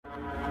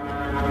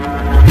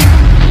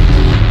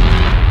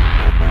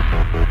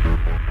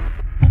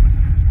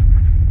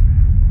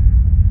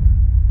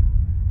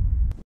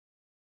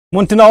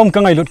Muntina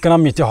kangai lut kana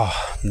mi to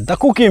da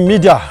cookie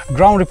media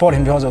ground report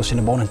in hozo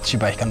sin bon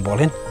chibai kan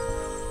bolin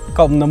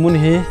kaum namun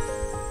hi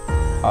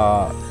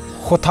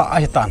khotha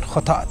ahitan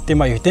khotha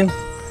timai hitin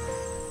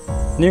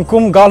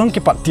ningkum galhun ki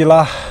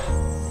patila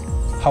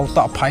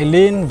hauta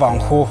Phailen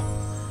wangho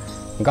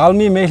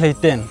galmi me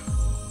leiten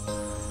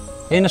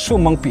ena su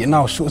mangpi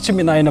naw su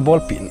chimina ena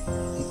bol pin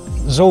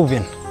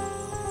zovin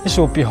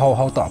isu pi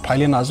hauta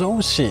Phailen a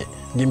zo si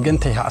gimgen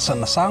the ha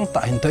san sang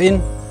ta hin to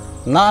in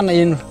na na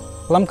in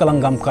lam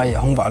kalangam kai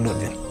hong wa lu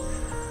din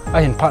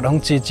a hin phat hong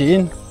chi chi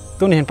in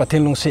tun hin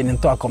pathin lung sin in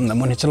to akom na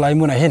mun hi chlai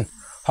mun a hin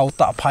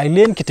hauta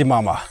Phailen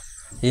kitimama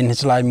in hi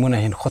chlai mun a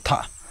hin khotha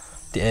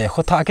ti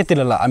khotha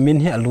kitilala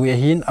amin hi alu e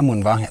hin amun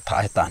wang he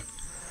tha tan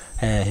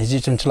hi ji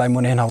chun chlai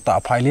mun hin hauta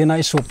Phailen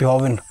ai su pi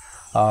howin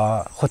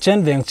khochen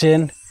veng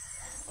chen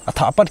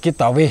atha pat ki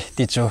tawe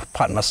ti chu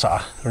phat ma sa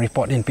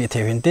report in pi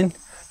thewin tin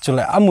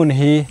chule amun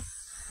hi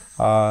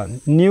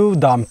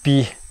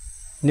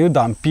new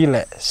dampi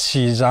le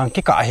sijang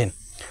ki ka hin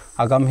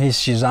agam hi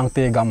sijang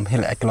te gam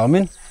hil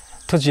eklomin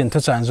thujin thu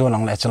chan zo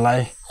lang le chalai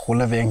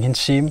khula veng hin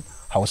sim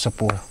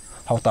hausapu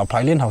hauta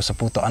Phailen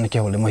hausapu to an ke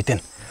hole moitin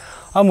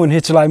amun hi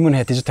chalai mun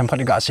he ti ju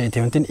themphat ga se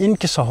tin in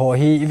ki so ho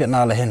hi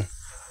ivetna la hen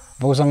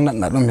bozang nat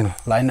nat umin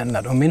lai nat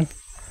nat umin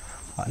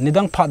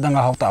nidang phat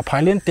danga hauta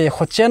Phailen te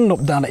khochen nop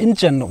dan in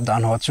chen nop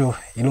dan ho chu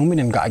ilungmin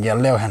in ga gel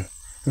lew hen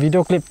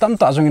video clip tam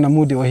ta jong in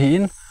mudi o hi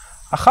in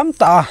akham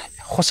ta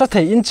khosa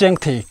thei in cheng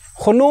thei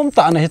khonom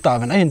ta na hi ta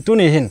ben a hin tu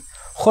ni hin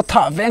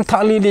khotha veng tha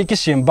li li ki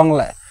sim bang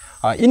le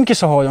in ki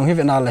so ho yong hi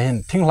vena la hin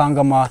thinglang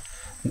ga ma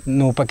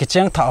nu pa ki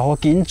cheng tha ho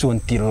ki in chun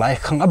ti lai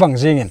khang abang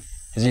jengin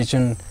ji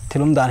chun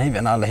thilum dan hi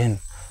vena la hin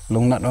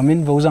lungnat omin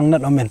bozang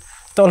nat omin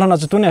to lana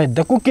chu tu ne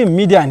da ku ki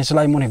media ni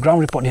slai mon ground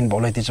report hin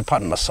bolai ti chu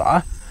phat ma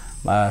sa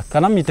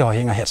kanam mi te ho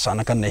hinga het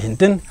sana kan ne hin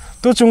tin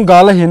tu chung ga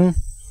la hin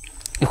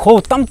I kho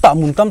tam ta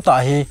mun tam ta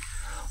hi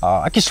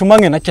aki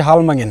sumangin aki hal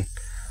mangin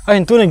a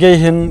hin tu ne ge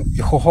hin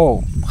I ho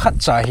khat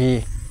cha hi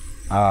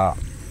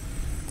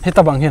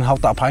hetabang hin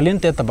hauta Phailen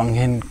te tabang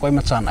hin koi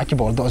ma chan aki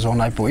bol do zo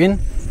nai puin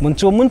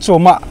mun chu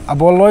ma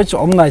abol loi chu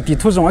om nai ti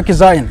thu jong aki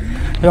zain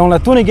yong la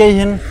tu ne ge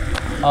hin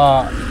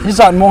hi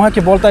zat mo ha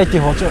ki bol tai ti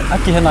ho chu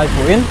aki henai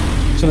puin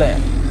chule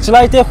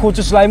chlai te khu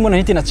chu chlai mun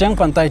hi tin a cheng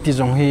pan tai ti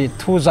jong hi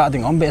thu za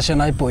ding om be se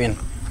nai puin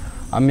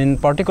amin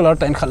particular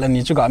tain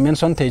khalani chu ga men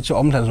son thei chu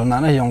om thal na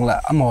na yong la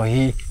amo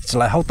hi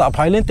chlai hauta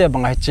Phailen te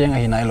bangai cheng a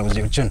hi nai lo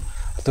jiu chun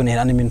tu ni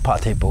ani min pha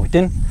thei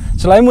putin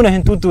chlai mun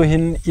hin tu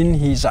in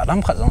hi za dam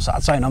khat jong sa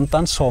chai nam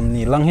tan som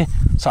ni lang hi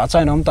sa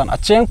chai nam tan a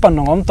cheng pan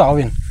nongom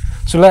tawin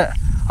chule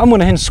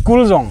amun hin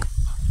school jong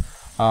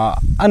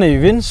anei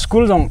win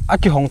school jong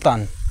aki hong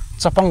tan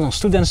chapang jong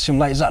student sim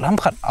lai za dam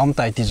khat am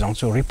tai ti jong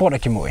chu report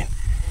aki moin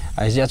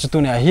ai ja chu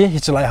tu ne hi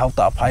chlai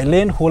hauta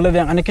Phailen hole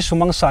weng ani ki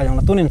sumang sa yong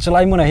tunin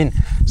chlai mun hin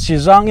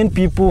sijang in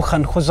pipu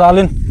khan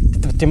khozalin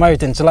timai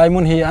ten chlai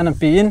mun hi an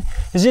pi in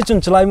ji chun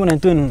chlai mun hin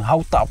tun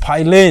hauta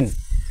Phailen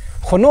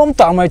khonom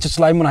ta mai chu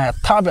chlai mun ha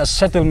tha be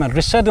settlement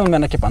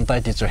resettlement aki pantai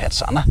ti chu het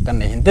sana kan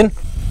ne hin tin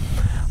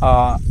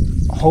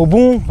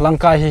hobung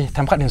langkai hi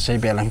thamkhat hin sei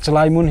belang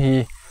chlai mun hi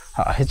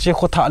hi che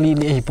khotha li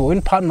li hi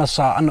poin phat ma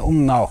sa an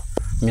naw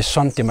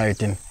mission timai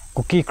tin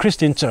Cookie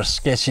Christian Church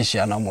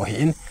KCC ana mo hi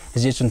in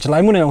ji chun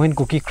chlai mun hin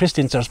Cookie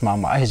Christian Church ma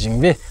hi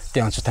jingwe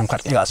tiang chu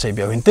thamkhat ga sei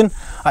be hin tin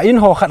in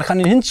ho khat khan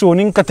hin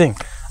chuning kating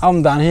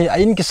am dan hi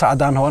in ki sa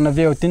dan ho na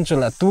ve tin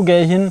chula tu ge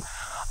hin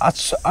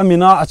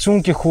amina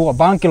achung ki khu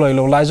abang ki loi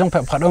lo lai jong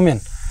phep khat omen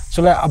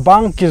chule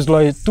abang ki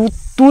loi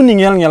tu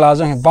ningel ngela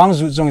jong bang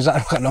zu jong za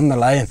khat om na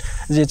lain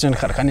ji chun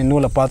khat khan nu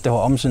la pa te ho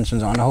om sun chun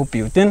jong na ho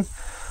piutin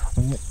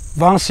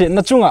wang se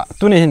na chunga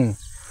tu ni hin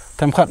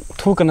them khat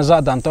thu kana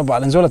za dan to ba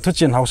len zola thu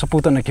chin house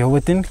puta na ki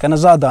howetin kana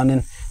za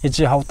danin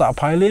ichi hauta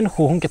Phailen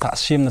khu hung ki tha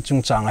sim na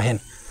chung changa hen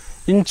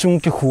in chung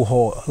ki khu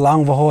ho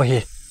lang wa ho hi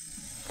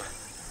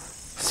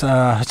sa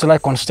chlai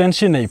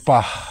constancy nei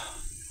pa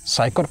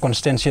saikot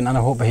constancy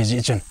ana ho ba hi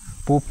ji chun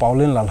pu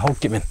Paulen lal ho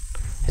kimen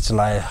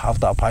chlai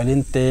hauta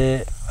Phailen te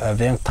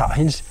veng tha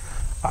hin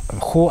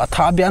khu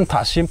atha bian tha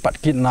sim pat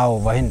ki naw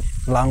wa hin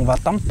lang wa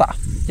tam ta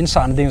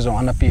insan ding jong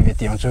ana pi ve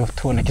tiang chu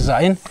thu na ki za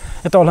in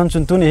etol han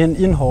chun tu ni hin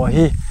in ho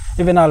hi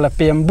evena la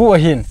pem bu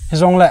hin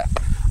jong la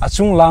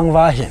achung lang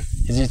wa hin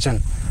ji chun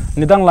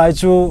nidang lai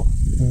chu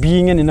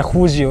being in a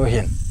khuji o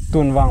hin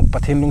tun wang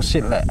pathin lung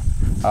sit la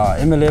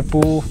MLA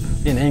pu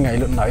in ngai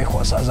lut na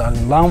kho sa za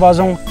lang wa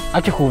jong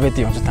aki khu ve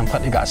tiang chu tham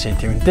khat ga se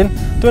thiun tin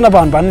tuna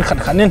ban khat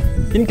khanin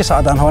in ki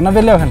sa dan ho na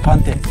ve lew han phan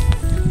te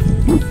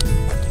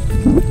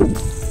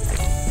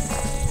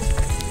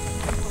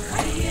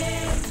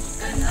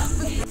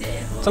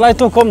chlai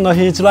tu kom no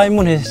hi chlai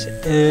mun hi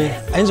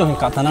ain jong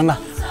ka tanana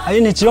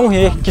ain hi chong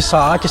hi ki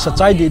sa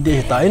chai di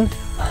ta in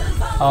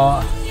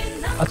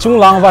achung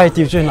lang vai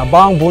ti chu na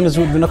bang bun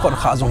zu bina ko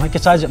kha jong ki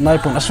chai nai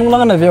pun asung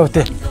lang na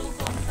veote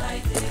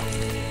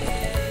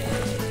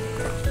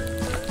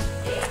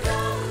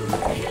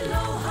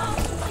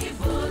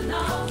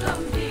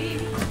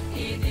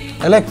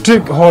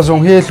electric ho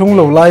jong hi hlung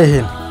lo lai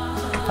hin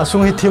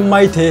asung hi thim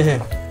mai the he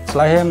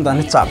chlai hem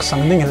dan chak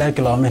sang ning le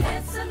kilometer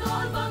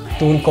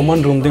tun common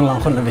room ding lang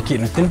khon na veki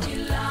nutin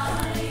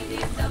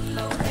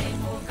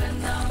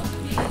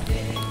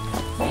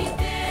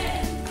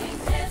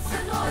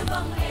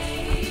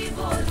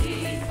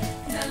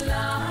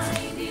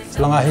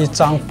langa hi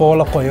chang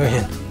pola koyo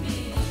hin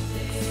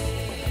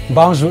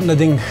bang zu na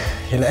ding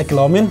hil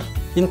eklomin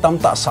in tam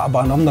ta sa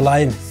ban om na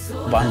line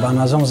ban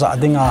na jong za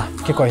dinga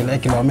ki ko hil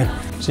eklomin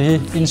chi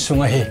in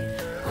sunga hi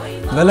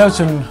velo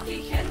chun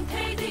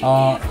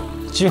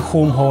chi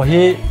khum ho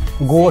hi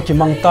go ki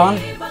mangtan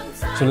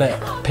chule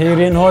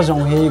pherin ho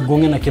jong hi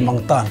gongena ki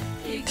mangtan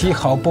thi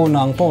khau po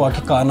nang po wa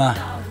ki kana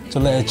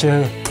chule che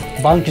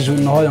bang ki zu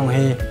no jong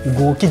hi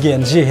go ki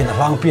gen ji hin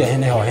lang pi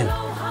hin ho hin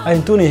ai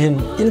tu ni hin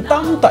in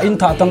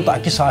tam ta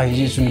ki sa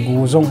hi chun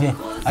gu jong hi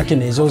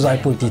akini zo zai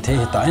pu ti the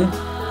hi ta in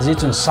ji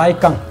chun sai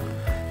kang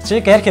che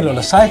ker ke lo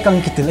la sai kang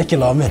ki te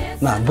kilomet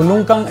na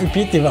bulung kang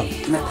ipi ti bang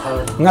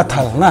nga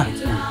thal na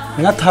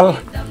nga thal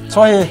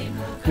choi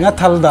nga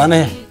thal da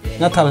ne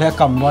nga thal he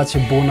kam wa chi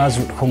bona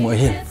zu khum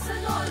hin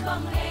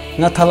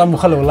nga thala mu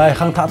khalo lai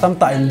khang tha tam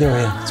ta in de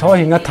he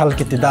choi nga thal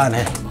ki ti da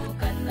ne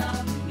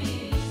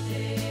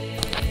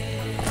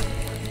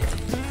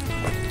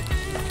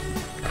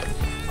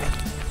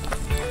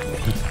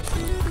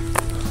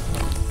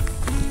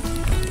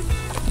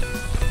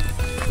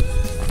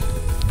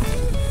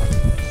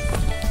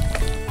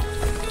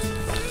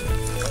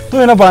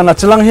tôi na ba na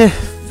chilang hi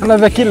na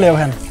veki lew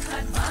hen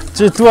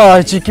chi tua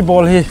chi ki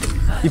ball hi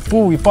ipu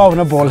ipau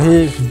na ball hi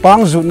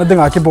bang zu na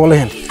dinga ki ball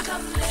hen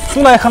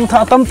sulai kham tha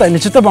tam tai ni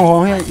chita bang ho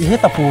hi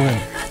ta pu hen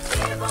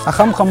a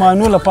kham khama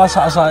nu la pa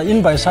sa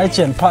in by sai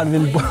chen phat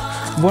win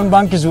bon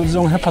bang ki zu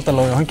jong he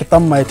phatalo hon ki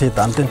tam mai the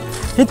tan tin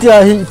hi tia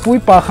hi pui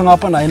pa khanga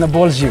pa nai na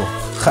ball jiu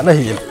khana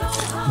hi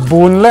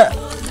bun le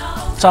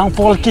chang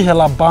pol ki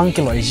hela bang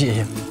ki loi ji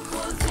hi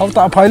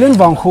Haotak Phailen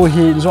bang khu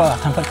hi zo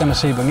tham phat kana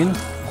sei bangin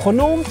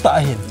khonom ta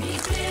hin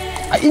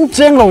a in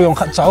cheng lo yong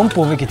khat chaum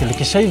po ve ki til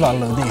ki sei wal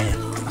lo ding he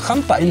kham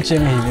ta in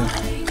cheng hi bin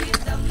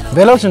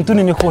velo chun tu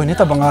ni kho ni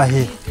ta banga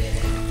hi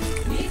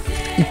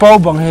I pau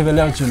bang he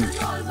velo chun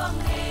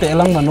te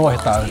lang ma no he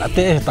ta na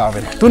te he ta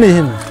ven tu ni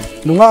hin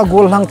lunga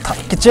gol hang tha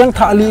ki cheng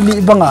tha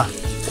li banga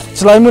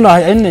chlai mu na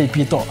ai nei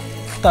pi to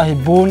ta hi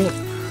bun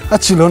a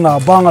chilo na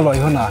banga loi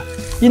hona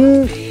in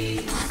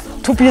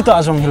thu pi ta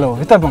jong hilo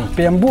hita bang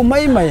pembu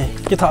mai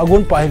ki tha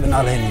gon pa hi na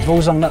len vo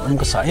jang na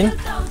ka sa in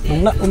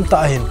lung na ta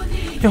hin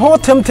hi ho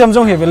them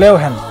jong he velo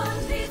hen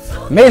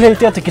me le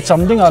te ki cham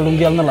dinga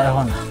lungial na lai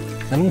hon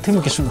lung thim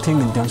ki su thing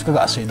min dang ka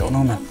ga sei do no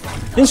man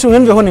in su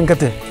hen ve honin ka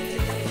te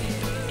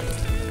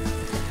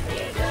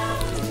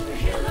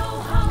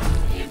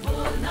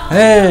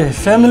hey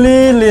family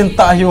lin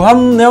ta hiu ham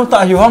neu ta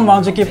hiu ham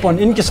wang ki pon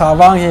in ki sa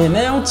wang he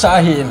neu cha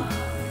hi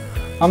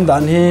am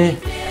dan hi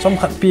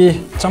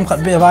chom khat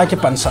be wa ki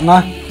pan sana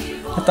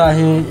ta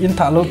hi in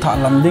tha lo tha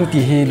lam ding ti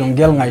hi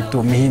lungial ngai tu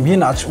mi hi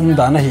na chum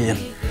da na hi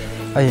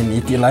ai ni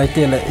ti lai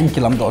te le in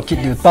kilam do ki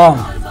diu tang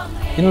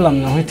in lam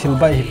na hi thil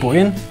bai hi po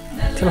in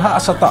thil ha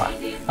asata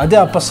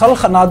adia pasal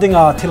khana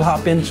dinga thil ha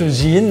pen chu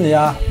jin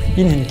ya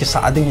in hin ki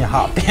sa ding ya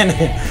ha pen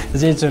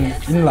je chun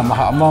in lam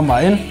ha ma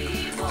in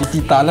ti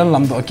ta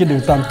lam do ki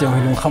diu tam te hi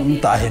lung kham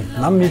ta hin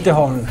nam mi te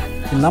hon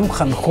nam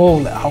khan kho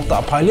le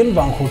Haotak Phailen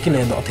bang kho ki le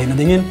do theina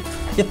dingin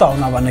I tao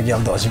na ban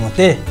gyal do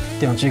simote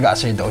tiang chi ga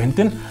sei do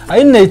hintin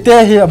ai nei te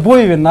hi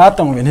abui wen na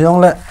tong wen hiong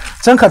le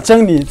chang khat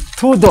chang ni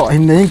thu do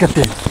hin nei ka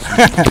te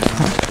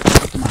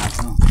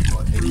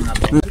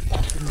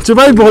chu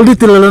bai bol di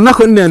til na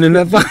khon ne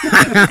ne pa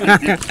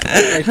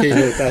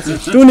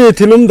tu ni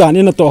thilum dan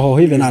in to ho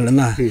hi wen ala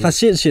na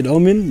fasit sit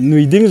omin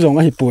nui ding jong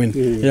a hi point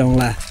yong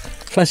la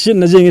fasit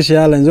na jing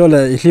sia lan zo le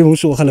hi hung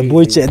su khala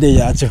boi che de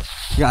ya chu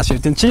ga sei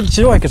tin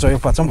chi oi ka zo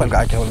pa cham pa ga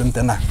ke holen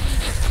te na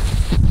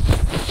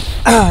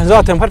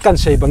do thêm phát can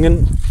sei bangin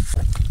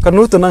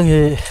kanu to nang hi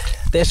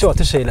te so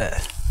te sei le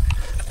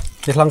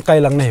ti lang kai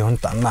lang nei hon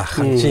tan na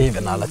khan chi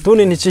bena la tu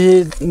ni chi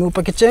nu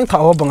pa ki cheng tha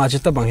ho banga chi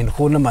ta bangin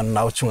khun man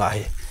nau chunga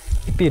hi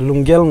ipi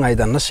lunggel ngai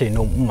dan na sei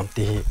no mam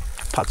ti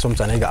phat chom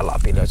chane ga la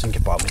pi la chung ki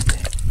pa mi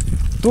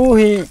tu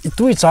hi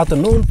tu I cha ta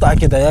nu ta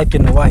ki da ya ki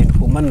no wa hin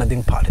hu man na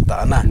ding pha ta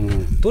na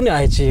tu ni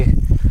ai chi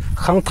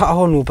khang tha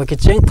ho nu pa ki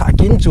cheng tha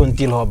kin chun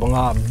ti lo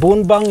banga bon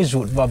bang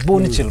zut wa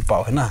bon chil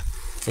pau na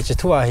ichi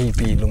thua hi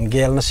pi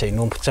lunggel na sei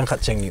nom chang khat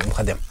cheng ni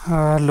khadem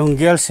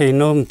lunggel sei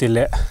nom ti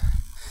le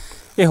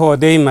e ho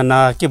dei mana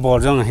ki bol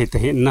jong hi te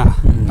hin na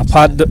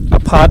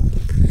aphat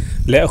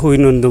le hui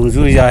nun dung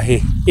zu ya hi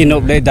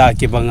inop le da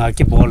ki banga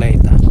ki bol le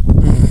ta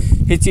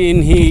hi chi in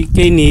hi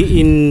ke ni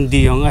in di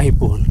yong a hi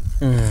pun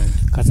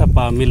ka sa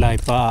pa mi lai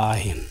pa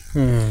hin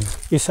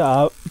isa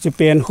chi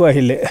pen hu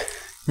hi le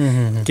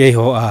ke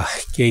ho a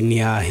ke ni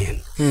a hin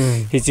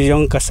hi chi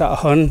yong ka sa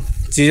hon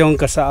chỉ dùng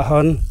cả xã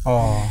hơn,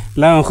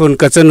 làคน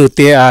ก็จะนุเต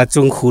ะจ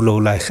งคูโล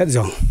ไลขัดจ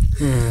ง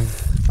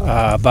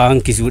บาง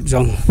กิจุดจ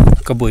ง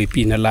ก็บ่อย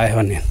ปีนไล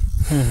หันเนี่ย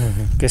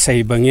ก็ใส่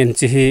บางเงิน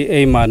ที่ไอ้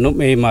มานุ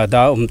ไอ้มาด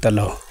าตล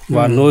อด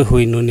ว่าน้อยหุ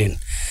ยนู่นนี่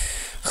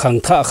ขัง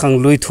ท่าขัง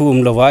ลุยทุ่ม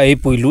แล้วว่าไอ้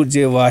ปุยลุดเจ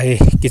ว่าเฮ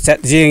กิจัด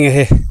เจงเฮ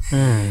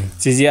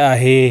จีอา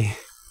เฮ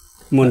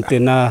มุนเต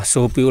นาโซ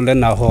ปิวและ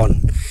นาฮอน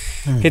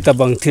hi ta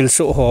bang thil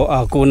su ho a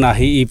ko na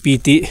hi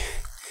EPT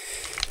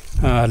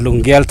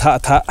lunggel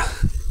tha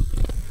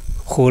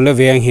khole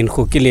veng hin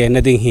khu kile na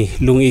ding hi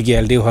lungi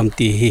gel de ham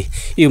ti hi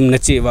na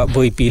chi wa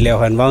boi pi lew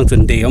han wang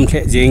chun de om khe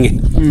jeng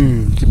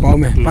ki pau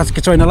me pas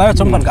ki choi na la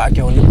chom ban ga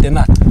ke on te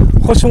na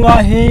khosunga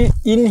hi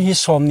in hi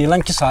som ni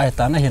lang ki sa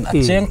ta na hin a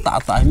cheng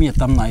ta mi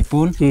tam nai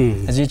pun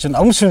ji chun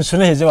om sun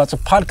sun he jawa chu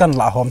phat kan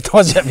la hom to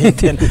je bi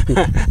ten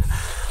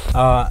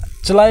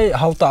chlai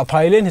hauta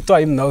Phailen hi to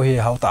im no hi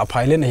hauta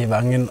Phailen hi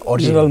wangin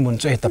original mun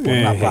chu ta pun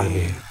na pa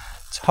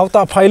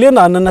hauta Phailen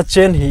na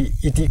chen hi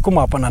iti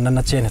kuma pan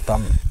na chen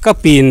tam ka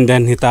pin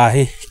dan hi ta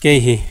hi ke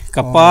hi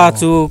ka pa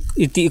chu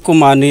iti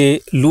kuma ni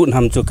lut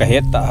ham chu ka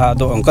het ta ha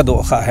do ang ka do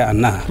kha he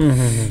anna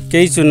ke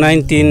chu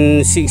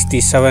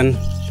 1967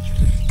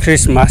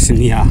 Christmas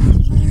nia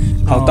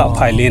hauta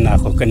Phailen a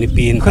ko kan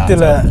pin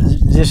khutila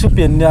Jesu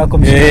pin nia ko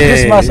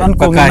Christmas an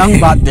ko nang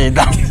bat de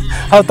da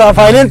hauta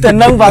Phailen ten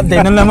nang bat de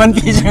nan laman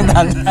pi chen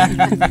dan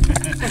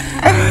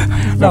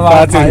na wa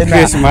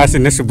Christmas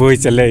ne suboi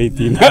chale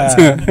ti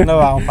na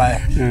wa pai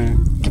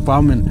ki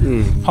pamen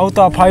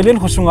hauta Phailen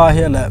khusunga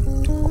he la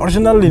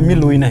originally mi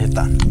luina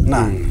heta na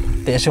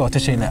te so te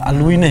se la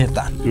aluina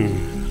heta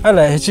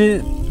ala he chi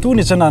tu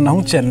ni chana na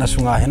hung chen na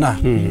sunga he na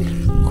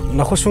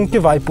na khusung ki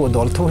vai pu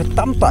dol thu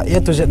tam ta e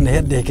tu jet ne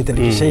he de ki te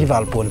li sei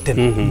wal pon ten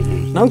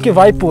nang ki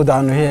vai pu da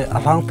no he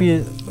alang pi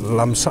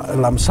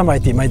lam samai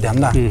ti mai dam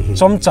na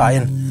som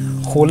chain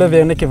khole ve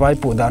ne ki vai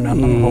pu da no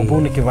ho bu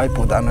ne ki vai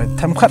pu da no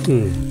them khat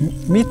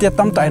mi te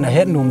tam ta na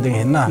he num ding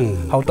hin na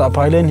hauta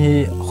Phailen hi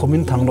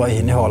khumin thang loi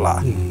hi ne hola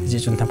ji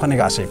chun tham phane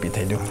ga se pi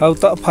thai du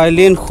hauta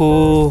Phailen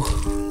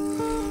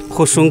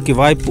khusung ki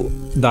vai pu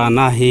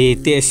dana hi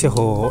te se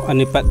ho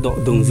ani pat do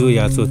dung ju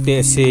ya chu te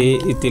se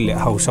itile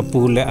hausa pu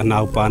le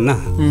anau pa na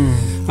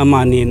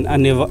amanin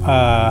ani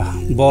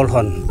bol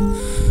hon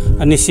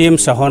ani sim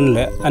sa hon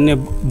le ani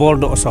bol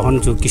do sa hon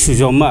chu kisu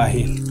joma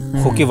hi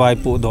khoki vai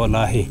pu do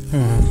la hi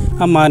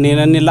amanin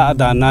ani la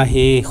dana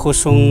hi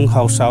khusung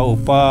hausa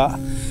upa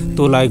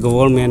to lai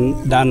government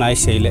dana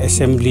se le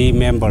assembly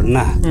member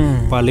na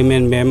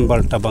parliament member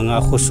tabanga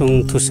khusung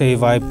thu sei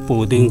vai pu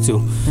ding chu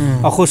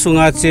a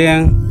khusunga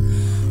cheng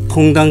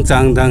phung dang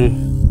chang dang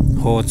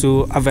ho chu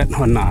avet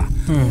hona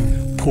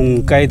phung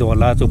kai do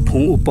la chu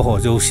phung up ho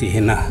jo si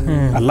hina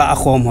ala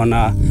khom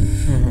hona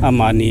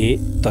amani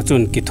to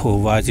chun ki tho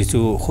wa ji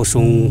chu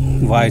khusung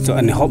wai chu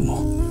ani hop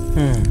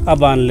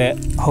aban le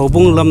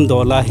hobung lam do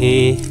la he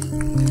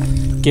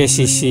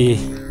KCC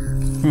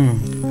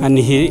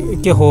ani hi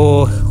ke ho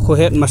kho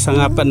het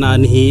masanga pana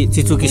ni hi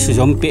chi chu ki su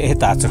jom pe he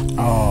ta chu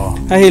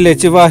a hi le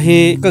chi wa hi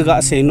ka ga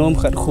se nom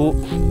khat khu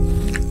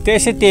te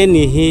se te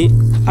ni hi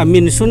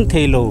amin sun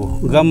thailo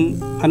gam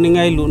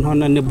aningai lun hon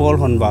ani bol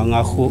hon wa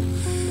nga khu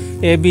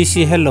ABC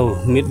hello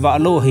mit wa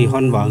lo hi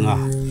hon wa nga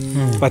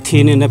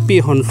pathini na pi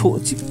hon thu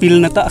pil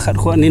na ta khat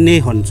khu ani ne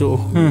hon chu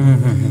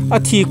a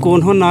thi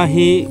kon hona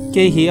hi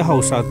ke hi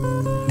hausa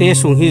te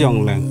sung hi jong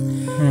lang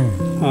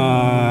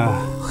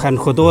khan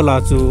khodo la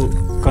chu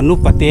kanu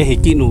pate hi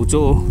ki nu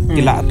chu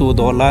kila tu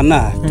do la na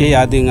ke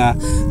ya dinga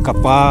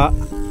kapa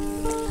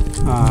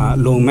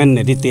longmen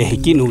ne di te hi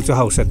ki nu chu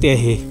hausa te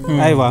hi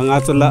ai wa nga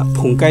chu la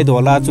phung kai do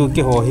la chu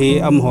ki ho hi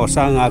am ho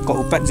sa nga ko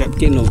upat jat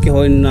ki nu ki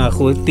ho na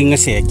khu tinga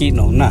se ki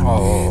nu na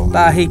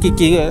ta hi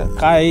ki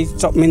kai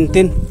chop min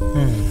tin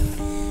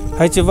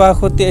hai chu wa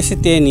khu te se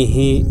te ni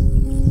hi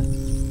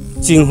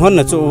jing hon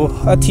na chu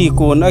a thi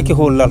ko na ki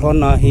hol la hon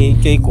na hi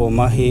ke ko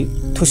ma hi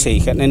thu sei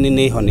khan ani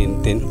nei hon in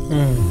tin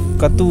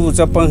ka tu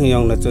chapang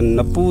hiang na chun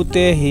na pu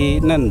te hi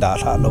nan da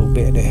tha lo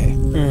be de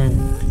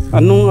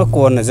anung a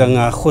ko na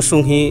janga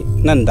khusung hi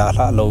nan da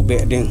tha lo be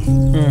ding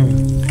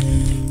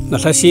na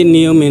tha si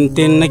ni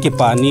maintain na ki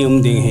pa ni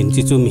ding hin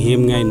chi chu mi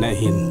him ngai na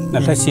hin na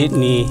tha si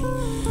ni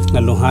na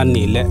luhan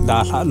ni le da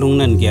tha lung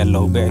nan ge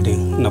lo be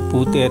ding na pu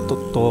te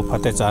to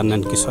phate chan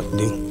nan ki sot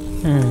ding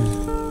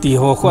ti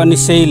ho kho ani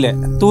sei le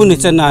tu ni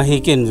chana hi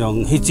ken jong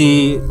hi chi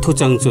thu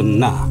chang chun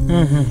na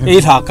ei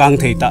tha kang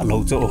thei ta lo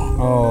cho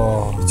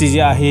chi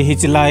ja hi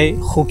chilai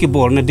kho ki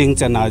bor na ding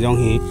chana jong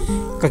hi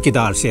ka ki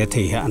dal se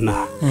thei ha na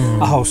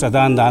a ho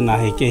sadan da na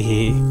hi ke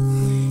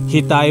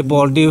hi tai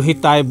bol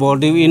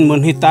diu in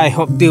mun hi tai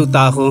hop diu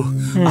ta ho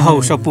a ho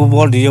sa pu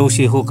bol diu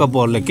si ho ka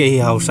bol le ke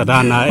hi ho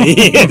sadan na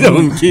ei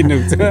dom ki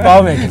nu pa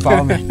me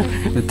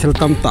thil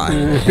tam ta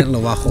lo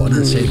wa kho na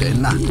se le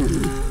na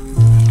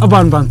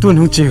aban tun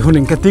hung chi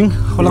huning kating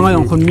holanga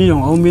yong khon mi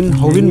yong aumin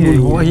howin mun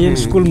ho hi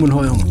school mun ho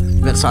yong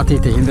vet sa thi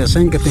te hin ve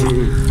seng kating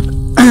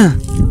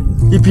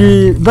ipi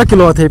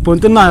bakilo the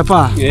ponte na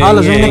pa ala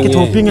jong ki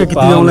thoping ki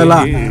tiong la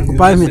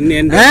pai mi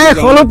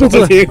kholo pi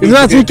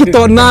za chi ki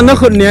to na na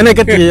khon ne ne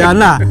ka ti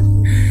ana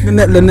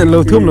ne lo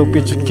thum lo pi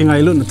ki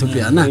ngai lu na thu pi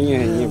ana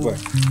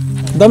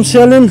dam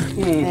selin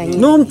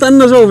nom tan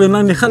na zo ve na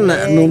ni khan la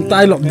nom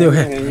tai lop deu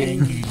he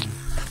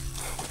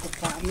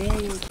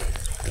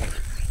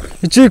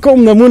chi kom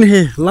na mun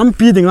hi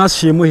lampi dinga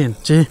simu hin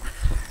chi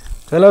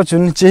hello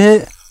chun chi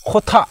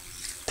khotha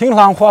thing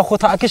lang khwa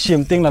khotha ki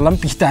sim ting la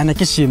lampi ta na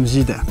ki sim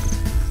ji da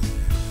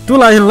tu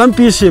la hin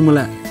lampi sim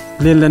la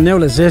le neu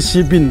la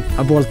JCB bin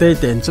abol te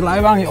ten chlai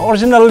wang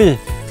originally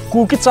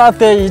cú cái cha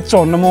tê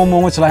chọn nó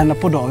mong lại là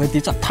phụ đồ thì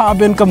chắc tha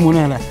bên cái mùa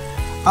này là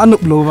anh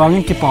nộp lô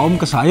vàng cái bảo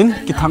cái sải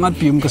cái thằng ăn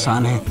pium cái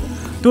sải này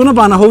tôi nó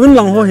bàn là hồi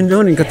lòng hồi hình với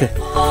hình cái thế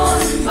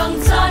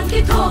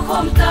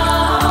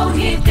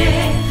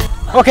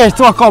ok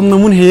tôi có một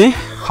muốn hi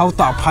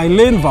Haotak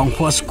Phailen vòng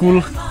qua school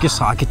cái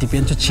xã cái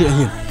tiệm cho chị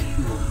hiền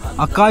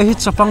cái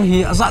hit sapang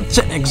hi azat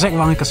check exact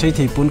vàng cái xây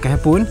thì pun cái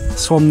pun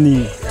somni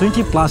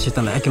 20 plus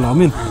thì lại cái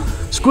min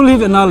school hi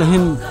bên nào là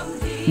hin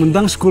mình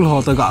đang school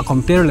hall ta gạ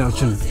compare leo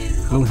chun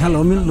lung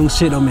hello min lung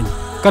sit min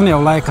kan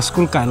neo lai ka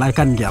school kai lai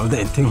kan gel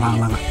de thing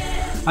lang lang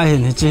ai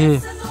hin hi chi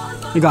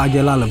ga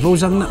gela la vo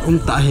jang na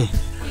ta hi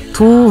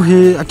thu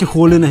hi aki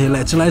holin hi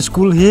la chlai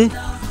school hi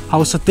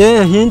house te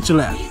hin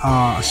chule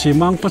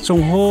simang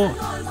pachong ho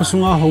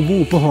kusunga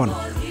hobu pohon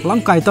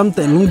lam kai tam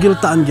te lungil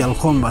ta an gel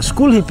khom ba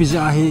school hi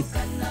pizza hi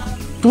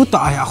tu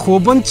ta ya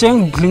khobon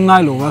cheng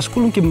blingnai lo wa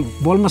school ki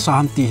bol ma sa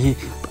ham ti hi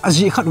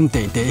aji khatum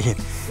te te hi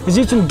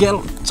ji chun gel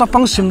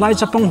chapang simlai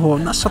chapang ho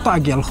na sata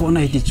gel kho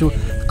na ti chu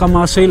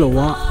kama sei lo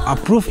wa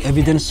approve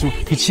evidence chu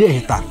hi che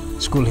hi ta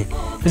school hi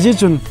ji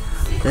chun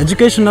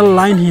educational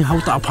line hi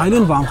Haotak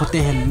Phailen wang khote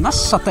hen na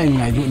sata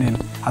ngai du nen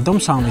adom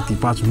sang ti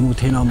pa chu mu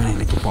thena me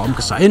le ki pom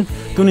ka sain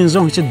tunin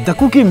zong che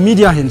dakuki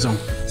media hen zong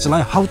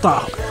chlai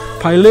Haotak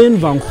Phailen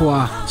wang khoa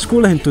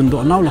school hen tun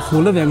do naw la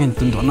khole weng hen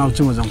tun do naw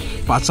chu zong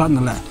pa chat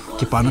na la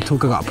ki pa na thu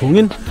ka ga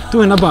phungin tu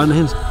hen ba na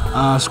hen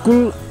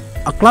school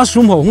a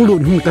classroom ho hung lu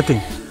hun ka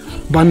ting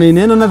ban nei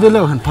ne na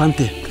velo han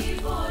phanti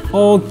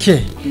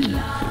okay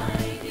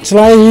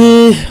chlai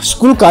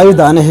school ka yu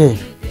da ne he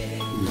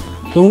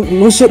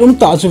lung set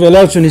ta chu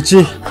velo chu ni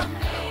chi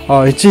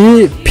chi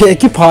phe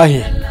ki pha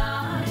hi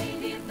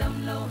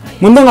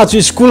mun dang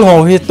chu school ho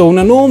hi to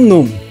na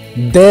nom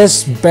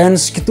desk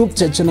bench ki tup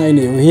che chana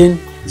ni hin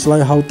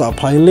chlai Haotak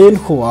Phailen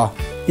kho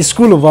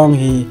school wang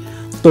hi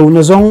to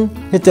na zong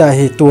heta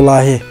hi to la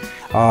hi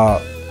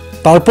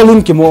tarpaulin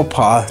ki mo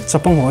pha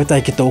chapang hoi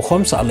tai ki to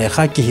khom sa le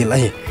kha ki hi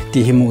lai ti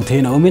hi mu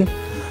the na omin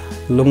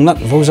lungnat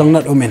vojang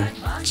nat omin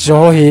jo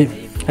hi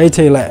ai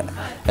thei la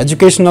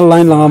educational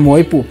line langa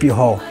moi pu pi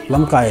ho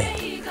lamkai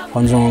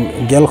honjong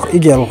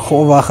gel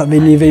khowa kha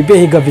beni ve be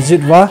ga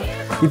visit wa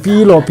ipi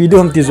lo pi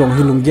dum ti jong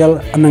hilung gel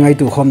anangai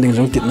tu khom ding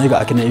jong tit nai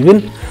ga kene even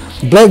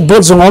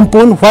blackboard jong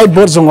ompon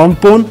whiteboard jong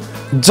ompon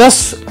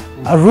just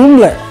a room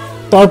le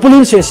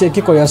tarpaulin se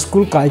ki koya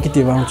school kai ki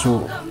ti wang chu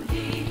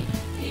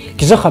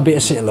kiza khabe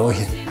se lo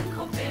hi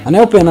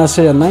anel pena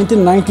se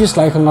 1990s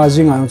like nga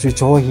jinga chu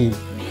cho hi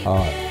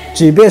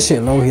chi be se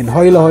lo hin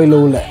hoi lo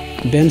le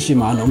bench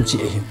ma nom chi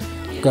hi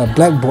ka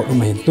blackboard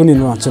um hin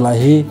tunin wa chalai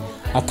hi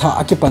atha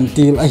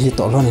akipantil a hi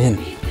to lon hin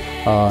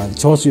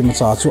cho chi ma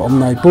cha chu om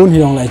nai pun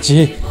hi ong lai chi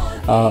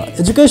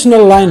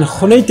educational line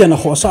khonei ten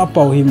kho sa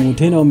pau hi mu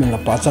theno me la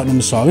pa cha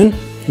num sawin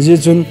ji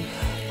chun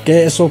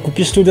KSO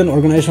cookie student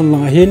organization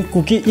langa hin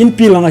cookie in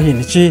pi langa hin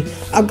chi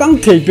agang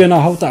thei pena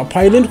Haotak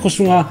Phailen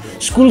khusunga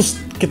schools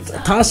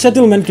tha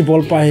settlement ki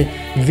bol pai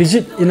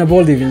visit in a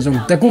bol divin jong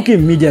ta cookie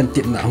median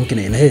tip na ang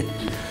kine he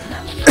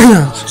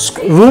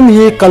room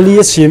hi kali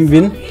sim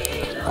win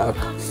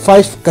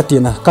 5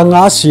 katina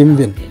kanga sim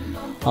win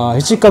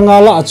hi kanga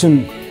la achun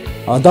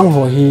dang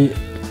ho hi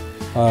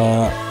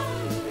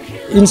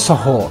in sa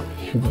ho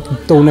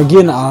to na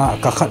gen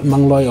ka khat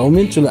mangloi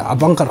omin chule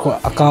abang khat kho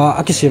aka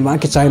akisema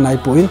ki chai nai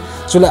point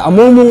chule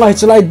among ngai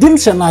chlai dim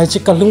se nai chi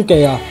kalung ke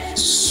ya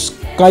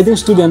guiding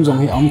student jong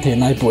hi am the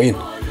nai point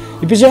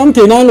ipije am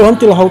the nai lo ham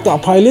til Haotak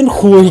Phailen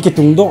khu hi ki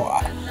tung do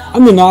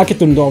amina ki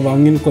tung do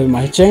wangin koi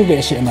mai cheng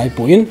be se nai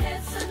point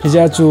hi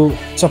ja chu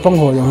chapang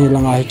ho yong hi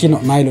langa hi ki no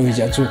nai lo hi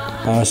ja chu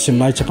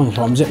simlai chapang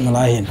hlom je na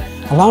lai hin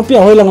alang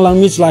pia hoi lang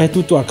mi chlai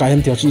tu ka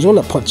hem ti chu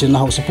la phot chen na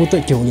ho se pu te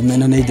ki holim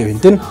na nei de hin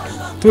tin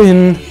tu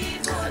hin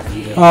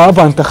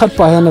ban ta khat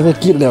pa han ve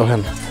ki leo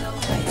han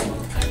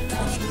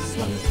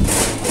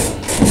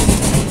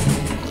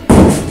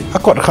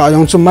akot kha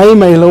yong chu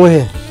mai lo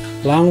he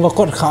lang wa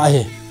kot kha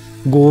he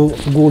go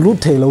lu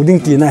the lo ding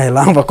ti na he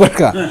lang wa kot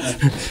ka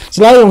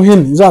chlai yong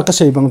hin ja ka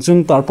sei bang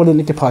chung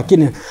tarpaulin ki pha ki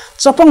ne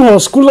chapang ho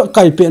school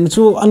kai pen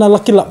chu ana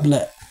lakilap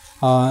le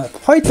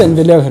Phailen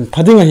ve leo han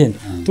phading hin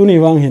tu ni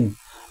wang hin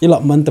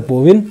ilap man ta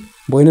powin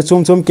boina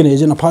chom ki ne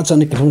jena pha chan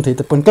ki thung thei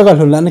ta pon ka ga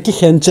hlan ki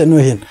hen che no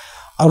hin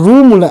a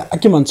room la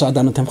akiman cha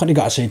dan them khadi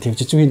ga sei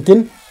thi chu hin tin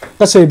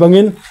ka sei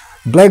bangin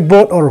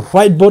blackboard or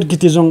whiteboard ki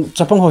ti jong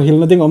chapang ho hil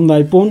na ding om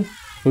nai pun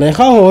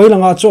lekha ho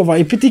langa cho wa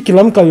ipiti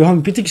kilam ka yo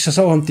ham piti ki sa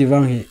ham ti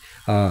wang hi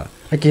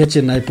aki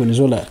chen nai pun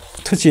zo la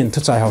thu chin thu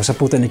chai house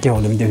pu ta ni ki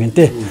holim de hin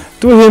te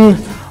tu hin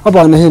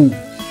aba na hin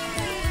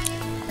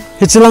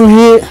hichilang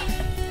hi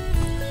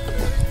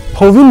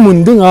hovin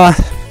mundinga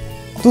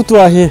tu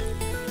tua hi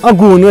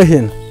agu no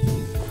hin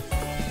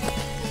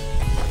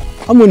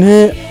amun he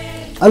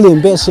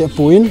alim be se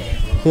puin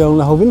hiong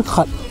la hovin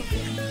khat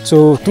chu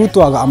tu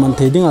tua ga man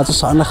thedinga chu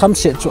sana kham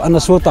se chu ana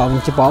so ta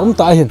chi pa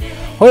ta hin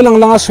hoi lang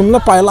langa sumla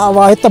paila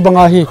wa hi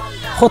tabanga hi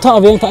khotha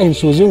aveng tha in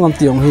su ju ngam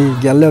tiong hi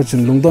gel leo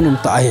chun lungdon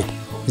ta hi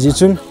ji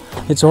chun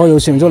hi cho yo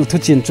sim jol thu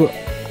chin chu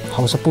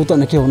hausa pu ta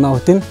na ki hona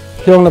tin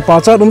hiong la pa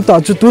cha ta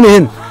chu tu ne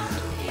hin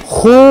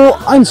kho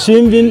an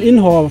sim win in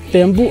ho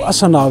tembu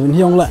asana win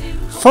hiong la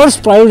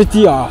first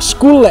priority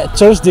school le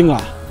church dinga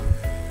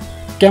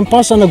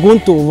campus ana gun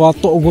tu wa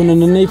to gun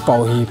na nei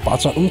pau hi pa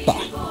cha ta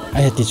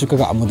ai ti chu ka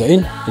ga mu do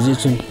in ji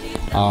chun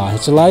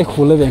hichalai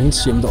khule ve hin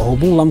sim do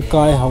hobung lam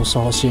kai hausa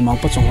ho simang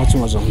pa chong ha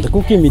chung jong de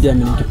cookie media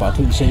meaning ki pa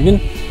thu sevin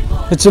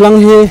chilang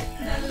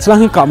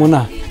hi ka mu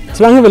na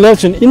chilang hi vele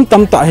chun in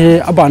tam ta he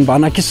aban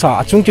bana ki sa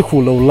chung ki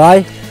khulo lai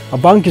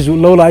abang ki zu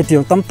lo lai ti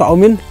tam ta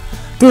min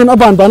tun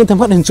aban bana tham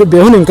khat hin chu be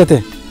hunin ka te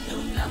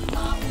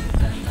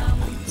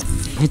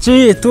hichi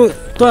tu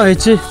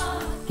hichi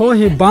ho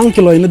hi bang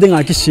ki loi na dinga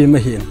ki sim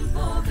hin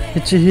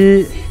hichi hi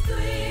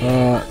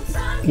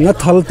nga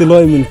thal ti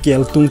loi min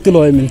kel tung ti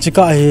loi min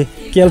chika hi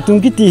kel tung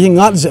ki ti hi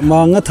ngat je ma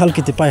nga thal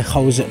ki ti pai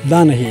khau je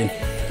dan hi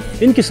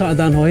in ki sa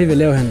dan ho hi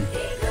vele hen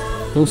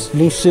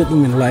lu sit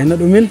min lai na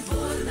dumin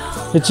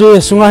hichi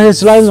sunga hi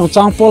chlai jong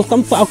chang pol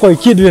tam ta koi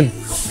ki dwin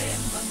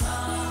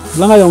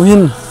langa yong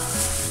hin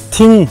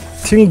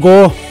thing go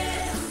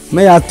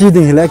me ya ti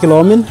ding hele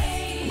kilomin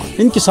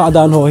in ki sa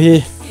dan ho hi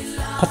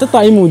khata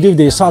tai mu diu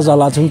de sa za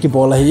la chung ki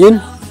bol hi in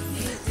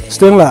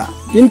steng la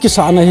in ki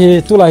sa na hi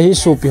tu la hi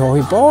su pi ho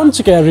hi bon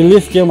chi ka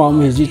relief ke ma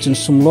mi ji chun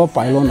sumlo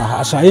pailo na ha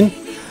sa in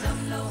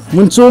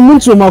mun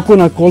chu ma ku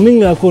na calling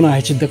la ku na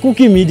hi chi de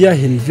cookie media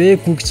hin ve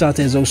ku cha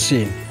te zo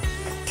sin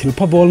thil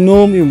pha bol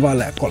nom im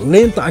wala ko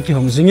len ta ki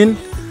hong jingin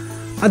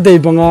a dei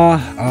banga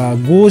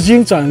go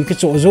jing chang ki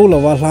cho zo lo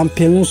wa lam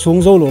phel sung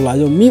zo lo la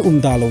yo mi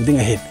da lo ding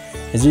a hi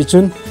ji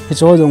chun hi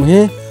cho jong hi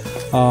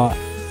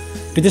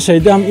piti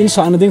saidam in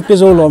sa na ding pe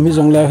zo lo mi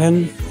jong la hen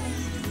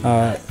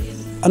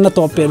anna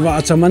to pe wa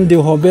achaman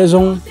diu ho be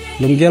jong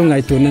lunggel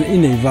ngai tu nan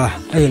inei wa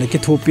ai le ki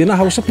thu pi na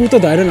hausa pu ta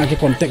dai na ki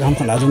contact ham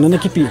khala jong na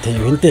ki pi the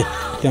hin te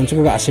tiam chu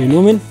ga sei no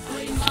min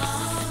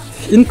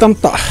in tam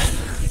ta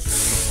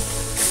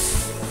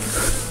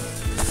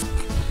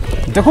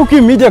the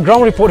cookie media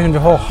ground report hin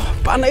ho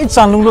pa na I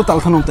chan lung lo tal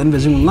thanom ten be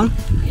jing lang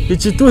I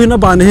chi tu hin a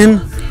ban hin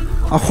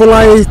a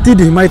kholai ti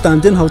di mai tan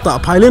ten Haotak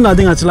Phailen na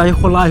dinga chlai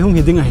kholai hung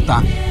hi dinga hi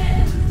tan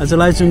a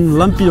chlai chun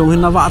lampi yong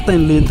hin na wa ten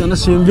lin tan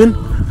sim win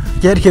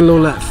ker kilo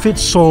la fit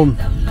som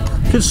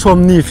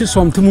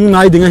thumung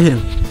nai dinga hin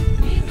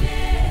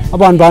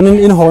aban banin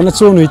in ho na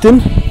chu nui tin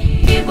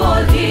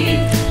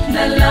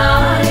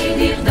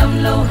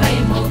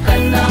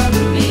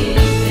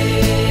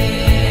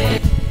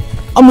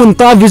amun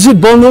ta visit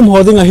bonum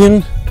hoding a hin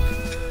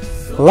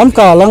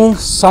lamka lang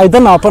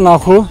saidan apa na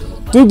khu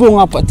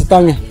tuibunga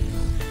patitange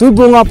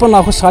tuibunga pa na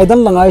khu saidan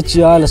langai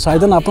chia la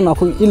saidan apa na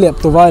khu ilep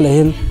to vai la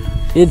hin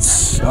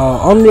it's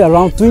only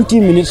around 20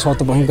 minutes hot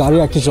ba gari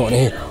a ki jo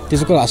re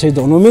tisu ka ase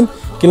do no min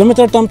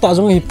kilometer tam ta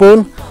jong hi pon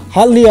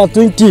hardly a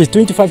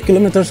 25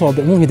 kilometers ho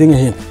be mu hiding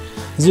hin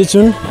ji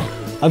chun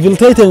a vil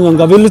thai theng ngam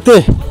ga vilute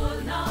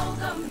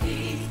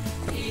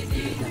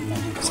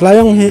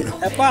slayong hi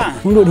apa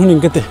hulu hunin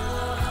kete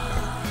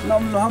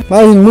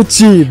mai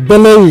muchi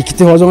belei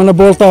kiti ho jong na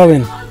bol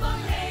tawen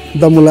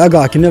damula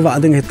ga kine wa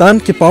ding hitan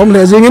ki paum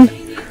le jingin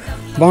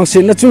bang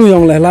sin na chung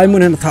yong le lai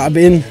mun hen tha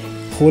bin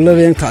khola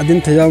weng tha din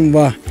thayam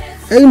wa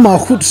el ma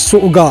khut su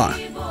ga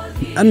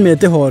an me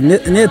te ho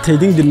ne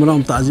thading din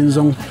maram ta jin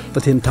jong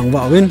pathin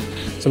thangwa win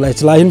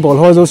chlai hin bol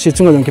ho jo si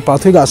chung jong ki pa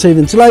thui ga sei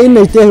bin chlai in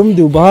nei te hum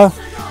du ba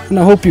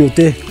na ho piu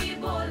te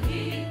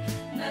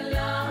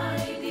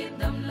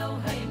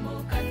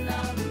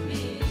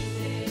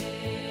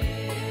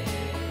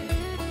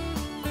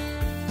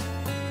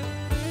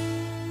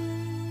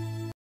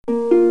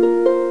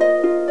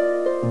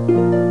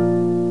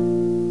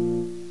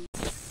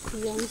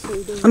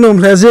anom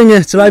le jenge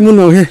chlai mun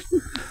no hi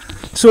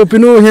so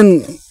pinu hin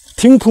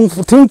thing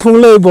phung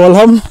le bol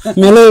ham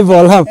me le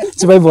bol ham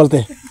chibai bolte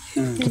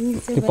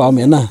ki pa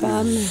me na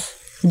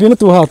bin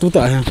tu ha tu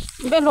ta ha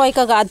be loi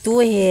ka ga tu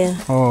he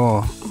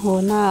ho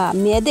na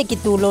me de ki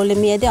tu lo le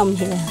me de am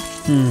he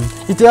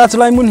itia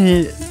chlai mun hi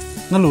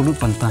na lo lu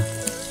panta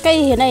kai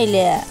he nai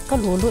le ka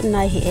lo lu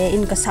nai he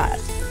in ka sa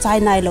chai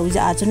nai lo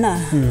ja chu na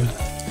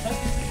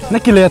na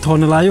ki le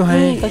thon la yo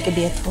hai ka ki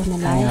le thon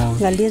la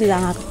ngalin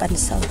rang ka kan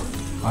sa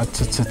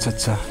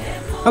अच्छा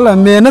अला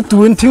मैं ना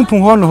तुन थिंग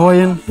पुंग होन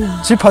होइन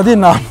छि फदि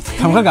ना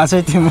थमका गा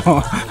sei timo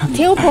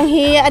thiu phung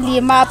hi ali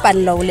ma pan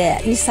lo le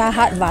ni sa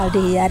hat wal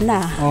de ya na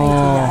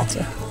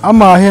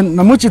ama hen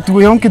namu chi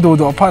tu yong ki do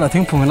do pha la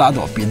thing phung la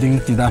do pi ding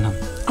ti dan ham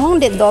ong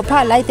de do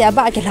pha lai te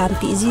ba ki lam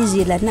pi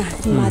ji la na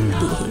ma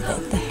ti hi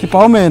ki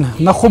pau men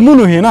na khomu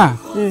nu hi na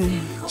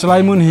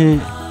chlai mun hi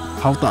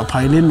Haotak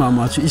Phailen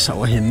ma chu isa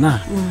wa hin na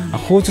a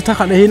kho chu tha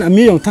kha de hin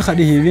ami yong tha kha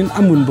de hi win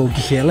amun bo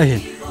ki khela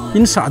hin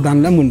in sa dan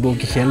la mun bo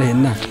ki khela hin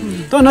na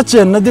to na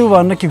chen na diwa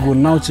na ki gun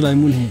nau chlai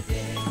mun hi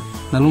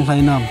na lung thai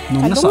nam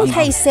nom na sa lung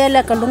thai sel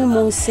ka lung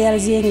mong sel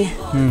jeng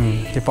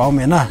ki pau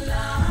me na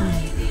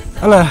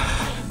ala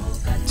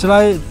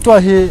chlai to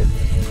hi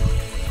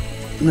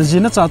na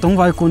jina cha tong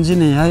vai kun ji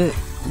ni hai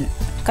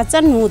ka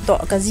chan nu to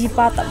ka ji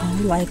pa ta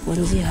vai kun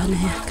ji ha ne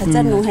ka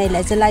chan nu hai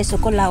la chlai so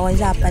ko la wai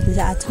ja pan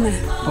ja chuna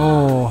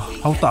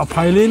Haotak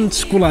Phailen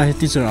school a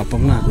teacher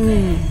apang na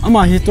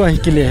ama hi to hi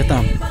kile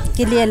hetam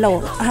kile lo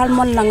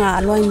halmon langa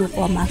loi nu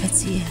ko ma ka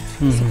chi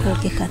ko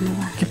ke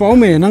kanwa ki pau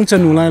me nang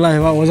chanu lai lai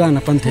wa oja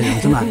na pan the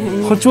chuna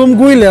kho chum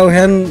gui leo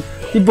hen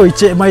i boi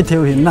che mai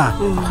theo hin na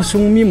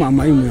khasung mi ma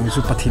mai mu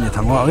chu pathine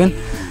thangwa gen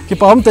ki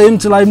pawm te in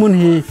chlai mun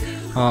hi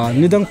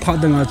nidang pha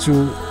danga chu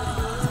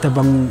ita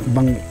bang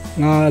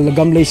nga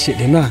lagam lei se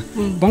dina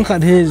bang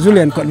khat he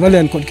julian kot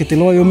valen kot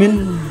kitilo yomin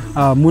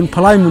mun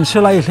phalai mun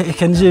selai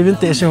khen je win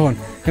te se hon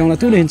yang la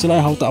tu hin chlai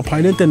Haotak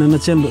Phailen ten na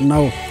chen lu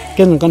nau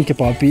ken kan ki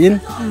pa pi in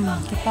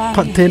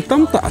phat then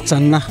tam ta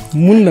chan na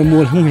mun la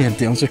mol hung hen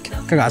tiang chu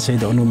ka ga sei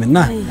do no men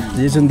na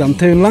ji chun dam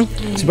then lang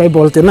sipai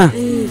bol te na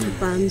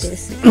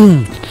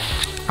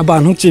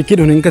aban hu chi kit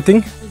hunin ka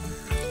ting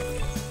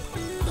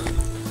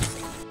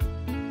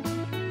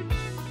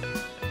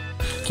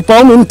ki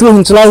pa mun tu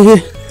hin chlai hi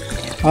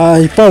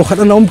ai pau khat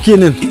an om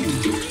kinin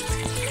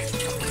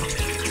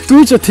tu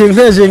cho thing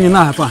le jeng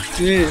ina pa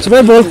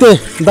sipai bol te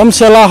dam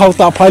sela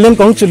Haotak Phailen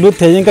kong chu lut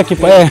the yang ka ki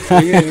pa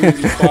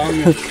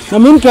na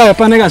min ka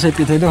pa ne ga sei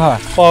pi the do ha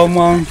pau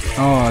mang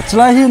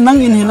chlai hi nang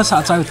in hi na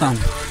sa chai tam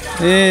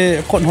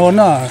kon ho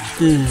na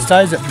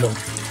sai jap lo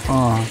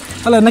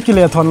ala na ki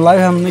le thon lai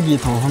ham na gi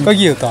tho ham ka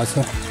giu ta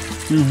so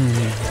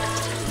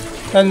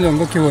kan jong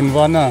ka ki won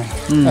wa na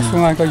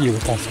asunga ka giu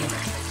ta so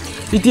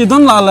iti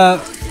don la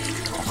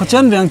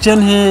chen veng chen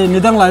hi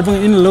nidang lai bang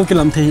in lo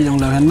kilam the yong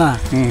la hen na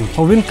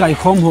hovin kai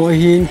khom ho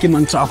hin ki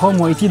man cha khom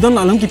ho ti don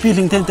la lam ki pi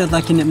ling ten te ta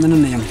ki nem na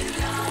nem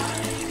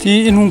ti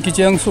in hung ki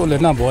chang so le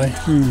na boy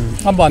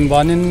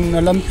ban in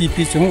lam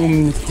pi chung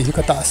ti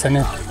ka ta sa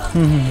ne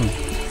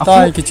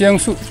tai ki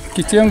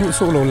chang du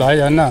so lo lai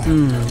ya na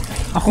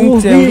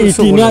hung chang du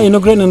so ti na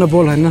inaugurate na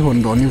bol han na hon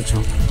don yu chu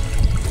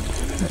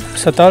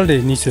Saturday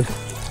ni chu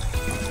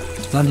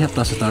lan hep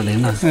ta Saturday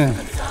na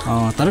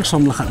tarik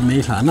som la khat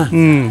mei thla na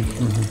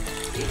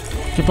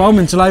ki pau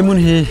min chlai mun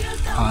hi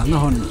na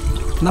hon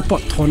na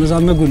pot thon za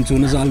na gun chu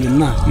na zal lin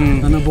na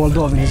na bol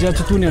do hi ja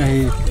chu tu ne hi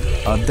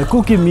the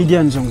cookie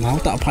median jong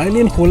Haotak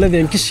Phailen khole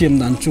veng ki siam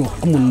dan chu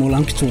amun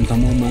molang ki chun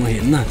tamo mong he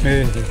na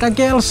ka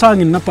gel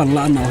sangin na pan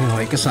la na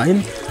hoi ka sain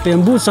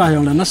pembu cha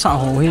yong na sa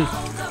ho hi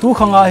tu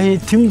khanga hi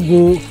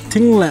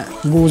thing le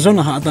gu zon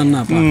ha tan na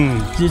pa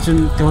ji chun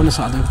te hon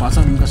sa da pa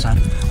sa ka san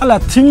ala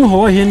thing ho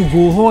hin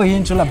gu ho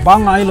hin chu la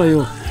bangai lo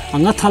yo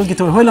anga thal ki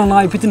thor hoi lang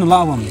nai pitin la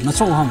wam na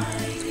cho ham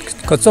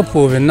ka cho po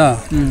ven na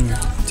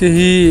chi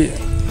hi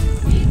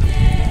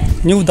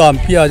new dam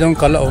pia jong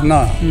kala o na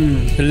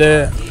le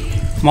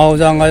mau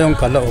jang ga jong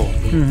kala o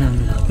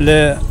le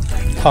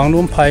thang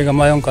lum phai ga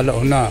ma jong kala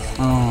o na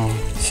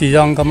si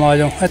jang ga ma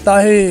jong ha ta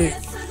hi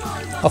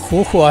a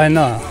khu ai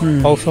na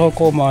au so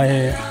ko ma he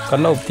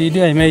kala o ti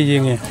dai mai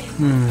yeng e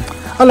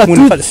ala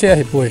mun phat se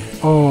hi poi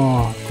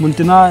mun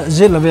tina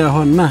je la ve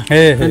hon na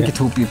en ki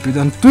thu pi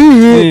dan tu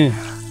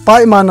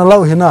pai man lo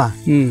hina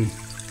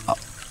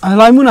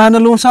lai mun han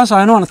long sa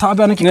sa no tha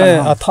ba na ki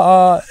ka tha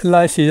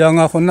lai si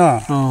janga khona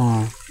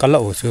kala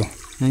o chu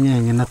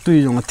nge na tu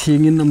yong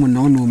thing in mun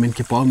no nu men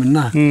ki pa men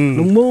na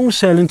lung mong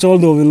selin chol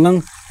do win lang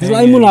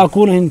lai mun a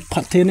ku na hin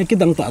phat the ne ki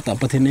dang ta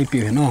pathe ne pi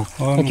no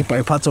ki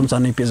pai phat chom cha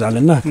ne pi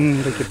zalen na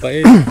ki pai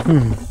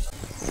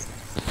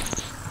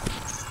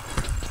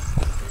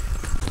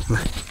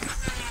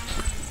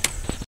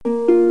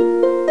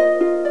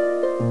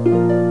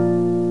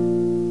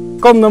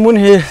kom na mun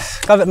hi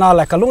ka vet na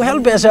la ka lung hel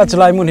be sa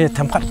chlai mun hi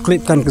tham khat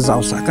clip kan ka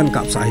zaw sa kan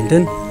kap sa hin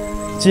ten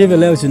chi ve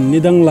lew chin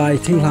nidang lai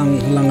thing hlang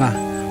langa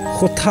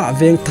khotha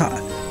veng tha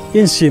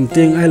in sim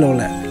ting ai lo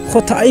la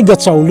khotha ai ga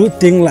chaw lu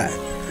ting la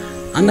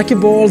anaki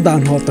bol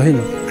dan ho to hin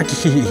aki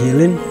hi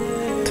hilin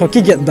thoki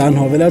get dan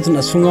ho vela chun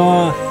asunga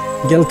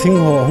gel thing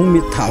ho hung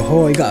mi tha ho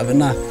ai ga ve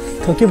na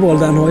thoki bol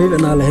dan ho i ve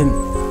na la hin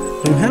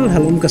lung hel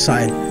halum ka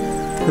sai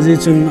ji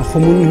chun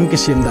khomun hung ki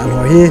sim dan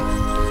ho hi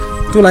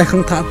tu lai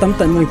khang tha tam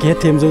tan man ke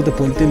them zo te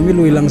pon tin mi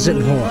lui lang zel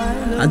ho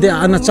ade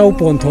ana chau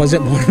pon tho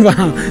zel bon ba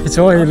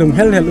cho hi lung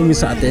hel umi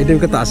sa te de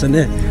ka ta sa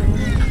ne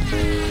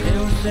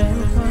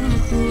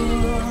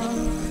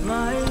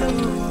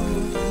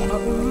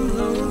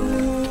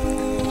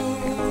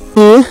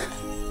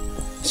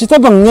sita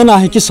bang na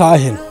hi ki sa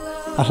hin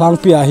a hlang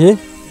pia hi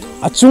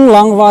a chung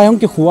lang wa hong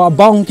ki khuwa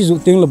ba hong ki zu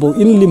ting labo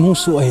in lim hong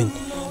su hin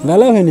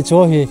ngala he ni cho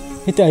hi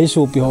hita hi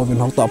su pi ho bin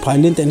Haotak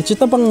Phailen te ni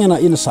sita bang na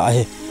in sa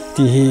hi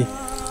ti hi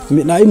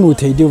mi nai mu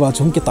thei diwa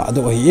chung ki ta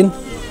do hi in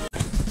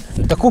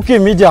the cookie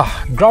media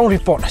ground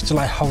report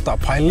chlai Haotak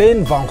Phailen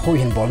wang khu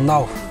hin bol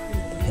now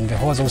in ve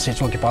ho zo se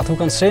chung ki pa thu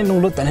kan se nung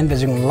lut tan hin be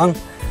jing lang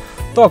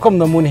to kom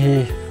na mun hi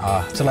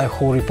chlai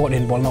khu report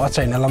in bol now a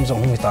chai na lam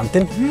jong hu tan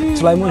tin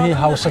chlai mun hi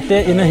house te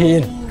in a hi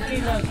in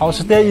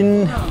house te in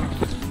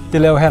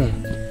tileu hen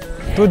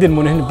tu din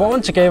mun hin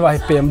bon chike wa hi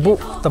pembu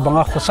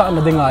tabanga khosa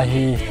na dinga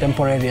hi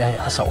temporary hi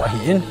asaw hi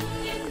in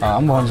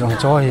amon jong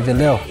cho hi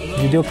veleo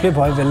video clip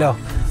hi veleo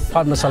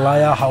phat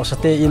masalaya house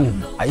te in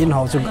in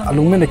house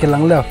alung men ke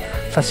lang leo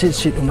fasit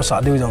sit umasa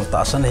deu jong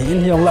ta san hi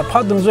in hiong la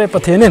phat dung joi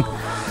pathenin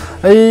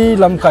ai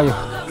lam kai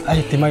ai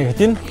timai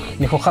hitin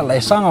ni kho khat lai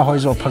sanga hoi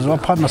zo phajwa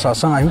phat masa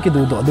sanga him ki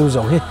du do deu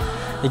jong hi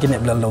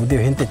ikinep lan lo deu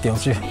hin te tiang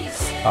chi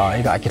ai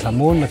ga ki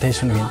lamun na thei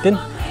sun hin tin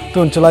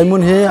tun chlai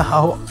mun he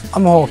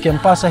amho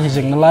campus hi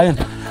jing na lain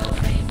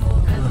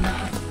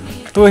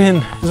tu hin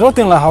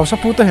zoting la house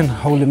pu to hin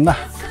holim na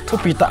thu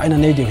pi ta ina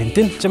nei điều hin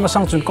tin chema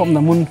sang chun kom na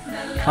mun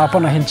apa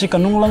na hin chi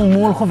kanung lang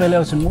mul kho vele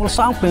chun mul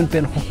sang pen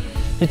pen kho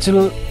hichil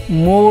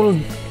mul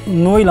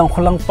noi lang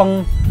kholang pang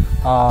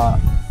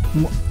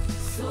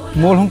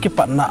mul hung ki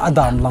pat na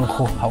adam lang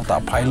kho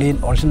Haotak Phailen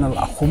original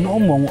a khum no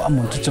mong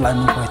amun chu chlai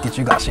mun ko ti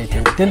chu ga sei the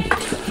tin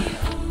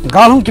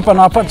gal hung ki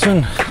pana pat chun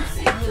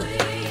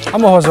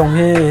amo ho jong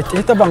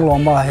he ta bang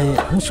lom ba he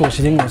hung so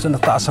sing no chun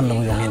ta san lo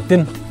jong hin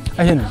tin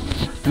a hin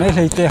nei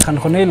hlei te khan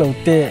khonei lo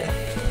te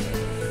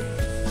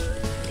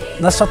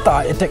na sata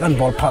etek an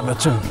bol pha ba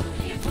chun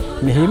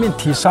mi hi min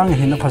thi sang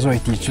hin na phazoi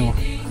ti chu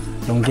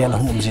longgel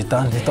hum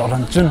jitan hi to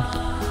lan chun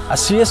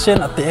asiasen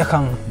ate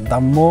khang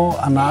dammo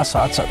ana sa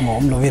chat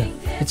mom lovin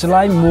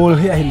ichlai mul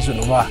hi a hin chun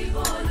wa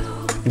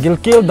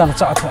gilkil dang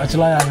cha tho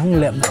ichlai a hung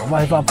lep do wa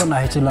pa pa na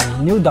hi chilang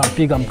new dang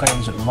pi gam ka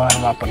chun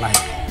wa pa na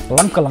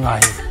lam kalanga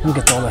hi hung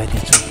ke to la hi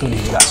chu tu ni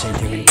ga sei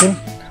thi tin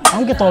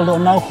hung ke tol do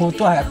nau khu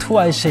to ha thu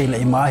ai sei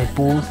lai ma hi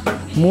pu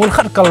mul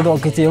khat kal do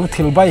ke tiang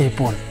thil bai hi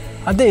pun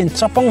ade in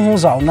chapang hu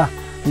zaw na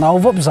naw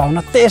vop zaw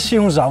na te si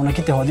hu zaw na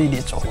ki te hodi di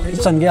cho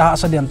chan ge ha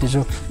sa diam ti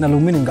chu na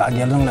lumin ga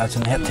gel long la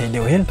chen het thei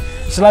deu hin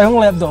slai hung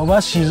lep do ba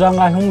si ra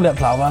ngai hung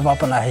lep la wa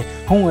pa na hi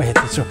hung he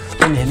ti chu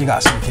ten hi ni ga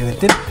sim thi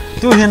tin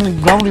tu hin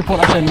ground report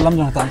a chen lam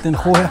jong tan tin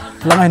khu he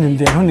langai nin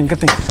de hung nin ka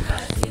ting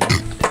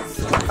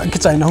ki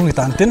chai na hung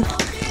tan tin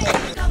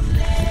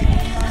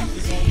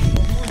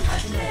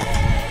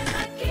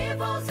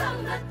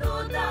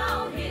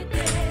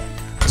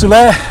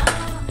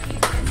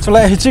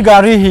chulai hi chi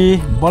gari hi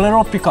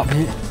bolero pickup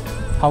hi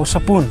house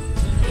sapun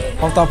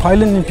Haotak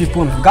Phailen ni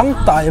pipun gang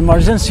ta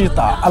emergency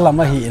ta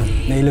alama hi in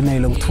nei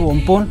lo thu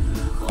ompun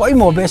poi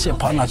mo be se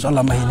phana cho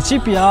alama hi chi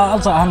pia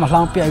acha ha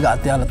mahlang pia ga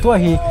tia la to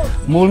hi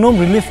mulnum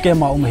relief ke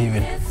ma hi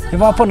win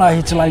hiwa pona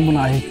hi chlai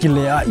muna hi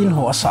kile a in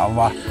ho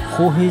asawa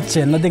kho hi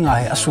chen na dinga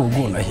hi asu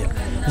gu na hi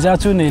ja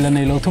chu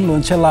nei lo thum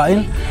lon chela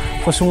in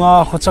khosunga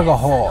khochaga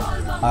ho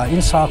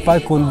in sak pai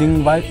kunding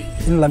bai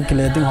in lam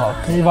kile ding ho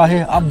hiwa hi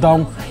up down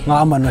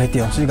nga man hi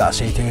tiang chi ga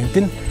sei thing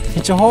tin hi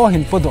cho ho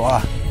hin po do a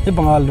hi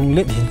banga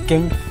lunglet hin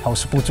keng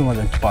house pu chunga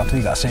jan pa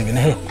thui ga sei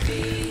ne he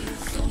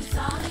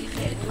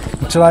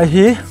chulai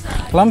hi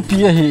lampi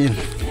hi in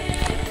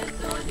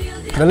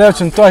gale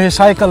chun to hi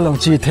cycle lo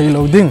chi thei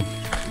lo ding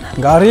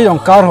gari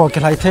yong car ho ke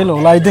lai thei lo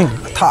lai ding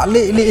tha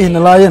li in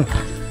lain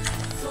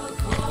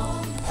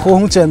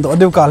khong chen do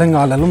deu ka le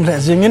nga la lum le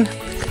jingin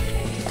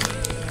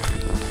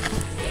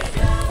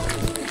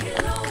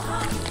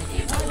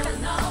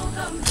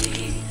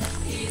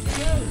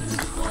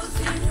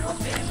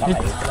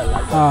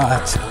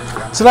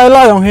chulai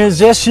la yong he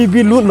JCB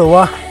lut lo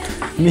wa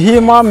mi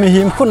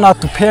him khut na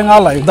tu phenga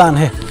lai dan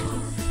he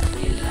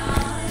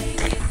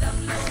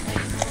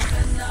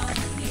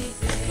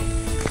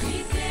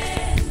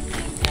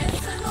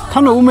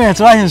thano ume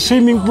chulai hin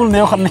swimming pool ne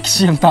khat na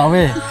kisiam ta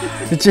we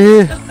chi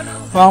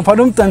wang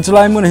phadum tan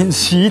chulai mun hin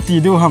si ti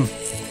du ham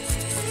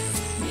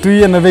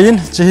tuya na vein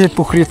chi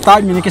pukhri ta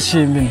mi ni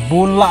kisim bin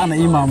bun la na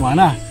ima ma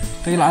na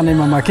te la na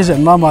ma ki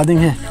jan ma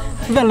ding he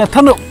la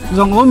thano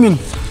jong o min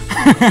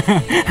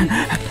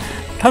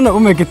thano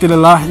ume ki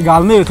tilala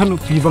gal ne thano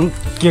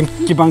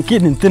ki bang ki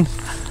nin tin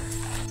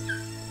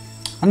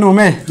anu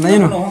me nai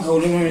no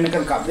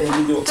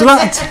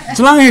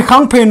chulang hi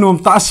khang phe nom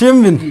ta sem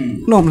min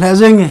nom le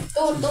jeng ni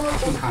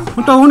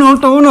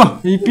to no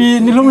ipi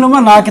ni lum lama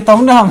na ki taw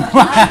na ham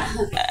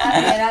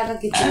mera ka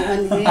ki tu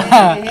han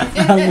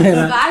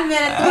gal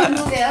mera tu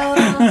nu de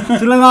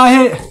chulang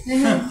hi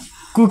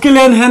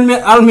kukilen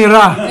handmade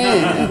almira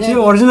chi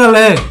original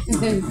hai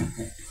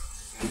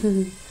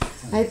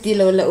ai ti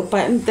lo la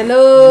upai am te lo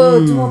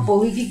chuma po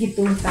hi ki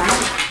tu ta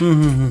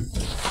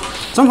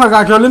trong phải gà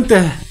kêu lên tè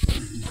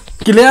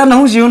kile an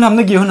hong jiu nam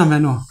na gi hon nam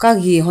no ka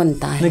gi hon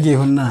ta na gi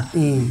hon na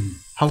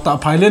Haotak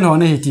Phailen ho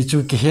ne hi ti chu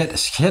ki het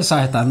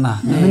sai tan na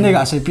ne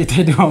ga sai pi the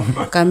diom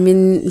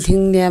kamin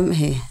thing nem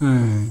he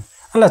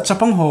ala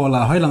chapang ho la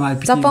hoi langai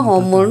pi chapang ho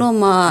mol no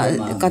ma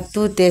ka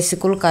tu te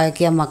school ka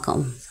kya ma kam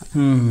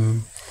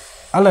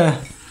ala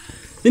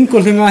in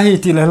kol hinga hi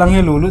ti la lang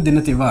he lu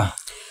din ti wa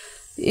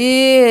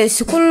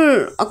school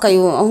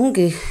akayu ahung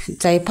ki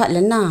chai phat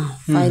le na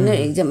final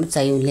exam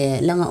chai le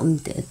langa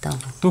te ta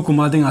tu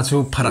kuma ding a chu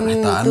pharak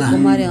ta na tu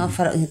kuma ring a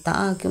pharak ta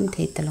kem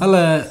thei ta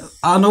ala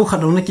ano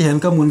khadong na ki hen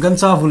ka mun gan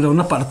cha vul lo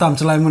na par tam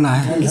chlai mun a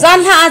zan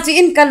ha chi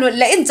in kalut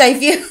le in chai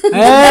pi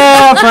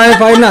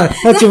fai na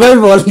chu bai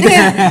bol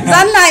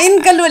zan na in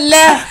kalut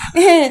le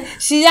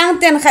siyang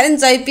ten khat in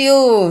chai pi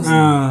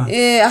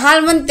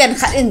halman ten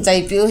khat in chai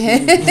pi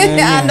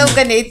ano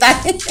ka nei ta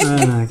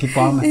ki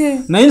pa ma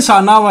nain sa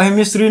na wa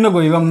mystery na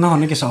goi gam na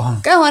hone ki sa ham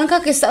ka hon ka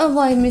ki sa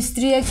wa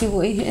mystery ki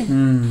goi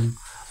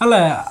ala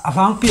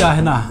afang pia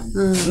hena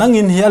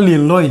nangin hi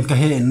alin loin ka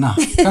he na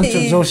kan chu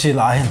zo si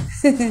la hen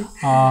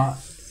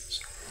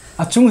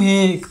achung hi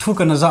thu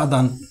kana za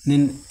dan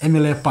nin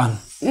MLA pan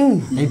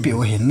ai pi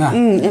o hin na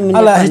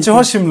ala hi chu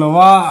sim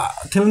lawa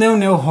thil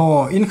neu ho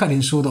in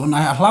kharin su do na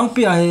afang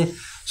pia hi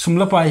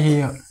sumla pai hi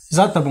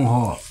za ta bong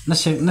ho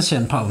na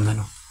sen pha um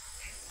no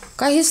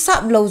ka hi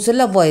sap lo chu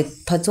la boy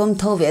phachom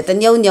tho ve ta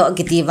nyau nyau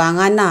ki ti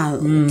wanga na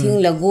thing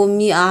la go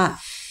mi a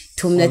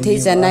thum na thei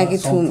jana ki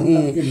thum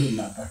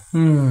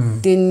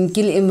tin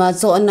kil ima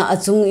cho na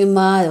achung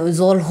ima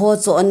zol ho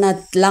cho na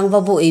langwa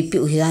bo e pi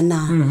hiana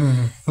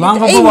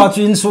langwa bo wa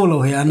chin so lo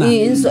hiana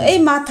in so e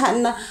ma than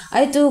na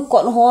ai tu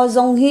kon ho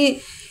jong hi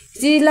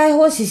ji lai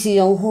ho si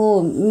yong ho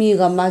mi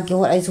ga ma ki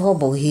ho ai ho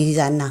bo hi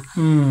jana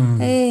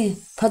e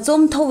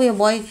phachom thowe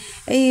boy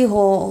e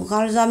ho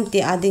gal jam ti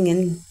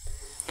adingen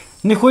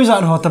ni khoi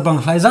zan ho tabang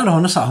lai zan ho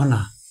na sa ho na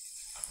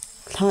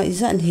lai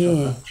zan he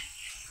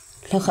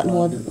lakhat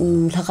ho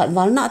lakhat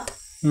walnut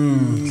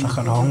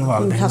lakhat hong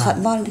wal lakhat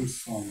wal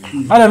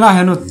ala na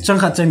henu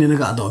changkhat chang ni na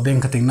ga do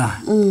beng khating na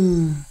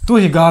tu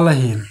hi gala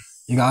hin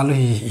igalo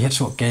hi het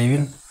so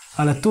kevin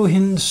ala tu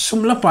hin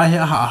sumla pa hi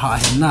ha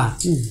hin na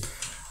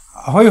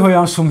hoi hoi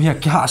ang sum hi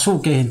ki ha su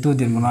ke hin tu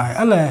din mona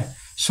ala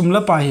sumla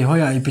pa hi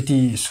hoi ai piti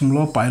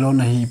sumlo pa lo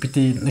na hi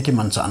piti naki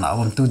man cha na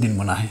awam tu din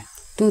mona hi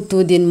tu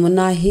din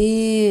mona hi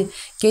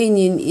ke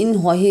nin in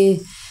ho hi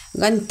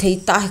gan thei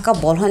ta ka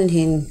bol han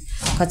hin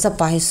ka cha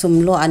pa hi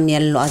sumlo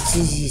anial lo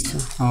chi ji chu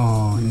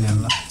anial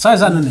la sai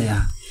zan ne ya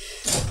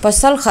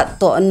pasal khat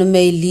to an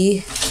meili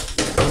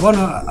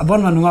bon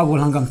manunga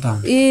gol hangam ta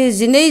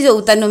jinei jo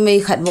tanu mei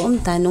khat bom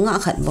ta nunga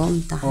khat bom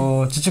ta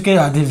chichuke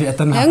ya di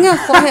vetan ha nga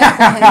ko he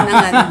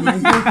nangan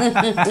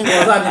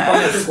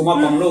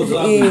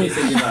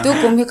tu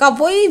kum hi ka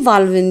boi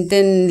valvin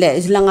ten le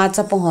langa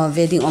cha pong ho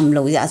wedding om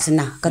lo ya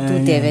sina ka tu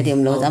te wedding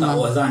om lo da ma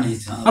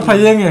apa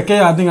yeng ke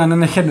ya ding an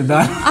ne khen da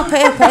apa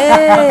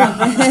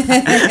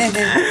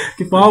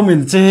ki pau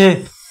min che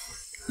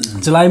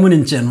July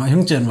munin chen wa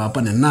hung chen wa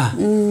panen na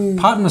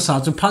phat ma sa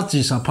chu phat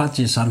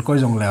chi san koi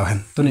jong lew hen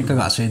tuni ka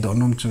ga sei do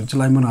nom chu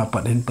July mun a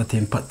pat hen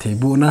pathin phat thei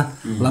bu na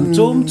lam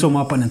chom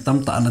ma panen tam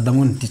ta na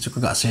damun ti chu ka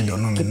ga sei do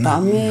nom na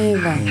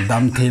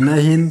dam the na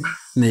hin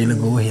nei la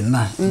go hin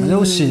na lo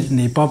si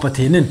ni pa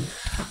pathinin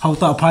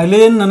Haotak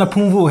Phailen na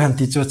phung vu hen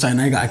ti chu chai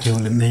nai ga ki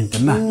holen nei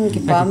tan na ki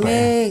pa me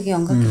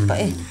kyong ka pa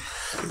e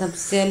dam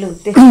se lu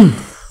te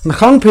na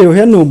khang pheu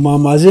hen nu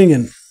ma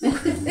jingen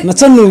na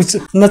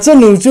chan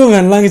nu chu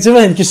ngan lang chu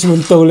hen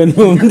kismun to len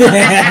hum de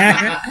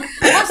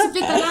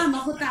hospital ma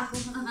khota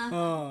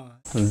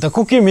the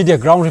cookie media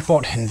ground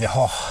report hen ve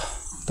ho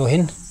to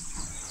hin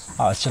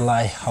a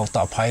chalai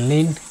Haotak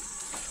Phailen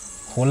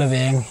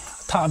holaweng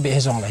tha be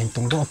jong la hin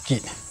tung do ki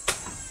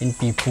in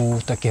pi pu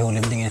ta ke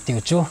holen ding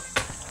tiu chu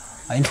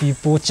in pi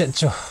pu chet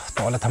chu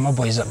to la thama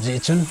boi zap ji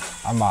chun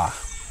ama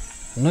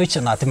noi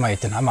chana ti mai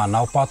tin ama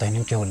naw pa ta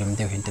hin ke holim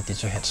de hin ti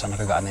chu het san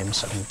ka ga nei ma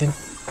sa tin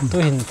to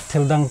hin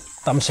thildang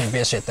tam se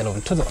be se telon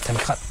thu do them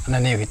khat na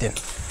ne hitin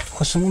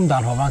khusungum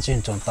dan ho wa chin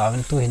chon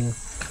tawin tu hin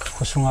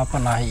khusunga pa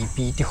na hi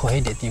pi ti khoi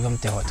de ti gam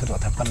te ho thu do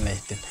tham pan nei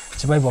tin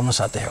chibai bom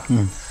sa te ho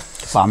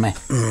fa me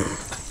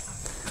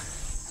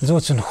zo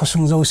chun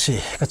khusung zo si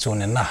ka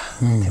chon na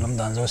thilam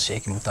dan zo se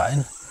ki muta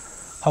in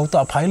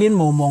Haotak Phailen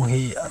mo mong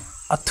hi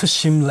athu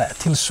sim la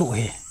thil su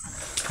hi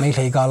mai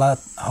lei gala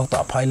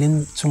Haotak Phailen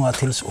chunga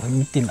thil su hi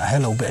tin a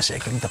hello be se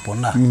kim ta pon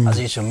na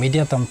aji chu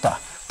media tam ta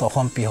to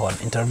khom pi hon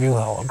interview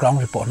ho ground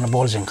report na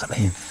bol jeng khat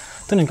hi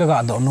tunin ka ga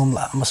do nom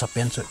la ma sa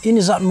pen chu in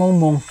zat mo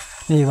mong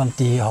ni gam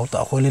ti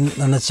Haotak Phailen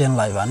na chen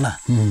lai wa na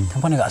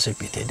thang pan ga se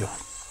pi the do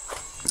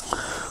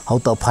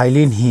Haotak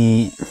Phailen hi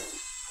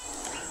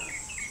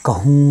ka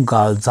hung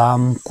gal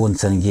jam kun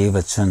chen ge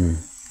wa chun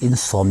in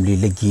somli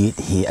legi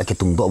hi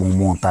akitung do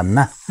mong tan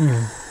na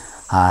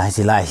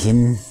hila hin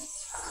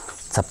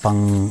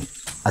chapang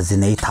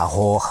azinei tha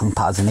ho khang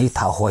tha azinei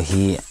tha ho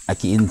hi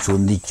aki in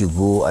chun di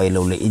chugu ai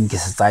lo le in ki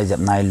sai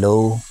jap nai lo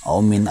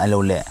aumin ai lo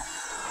le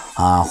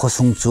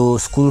khosung chu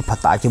school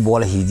phata ki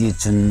bol hi di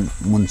chun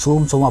mun chum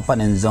chuma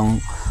pan en jong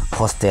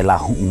hostela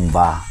hung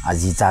ba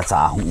aji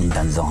cha hung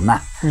dan jong na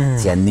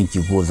chian ni ki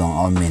go jong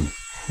aumin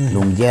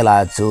lunggela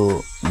chu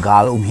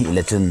gal hi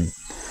le chun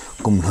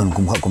kum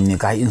ni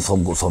kai in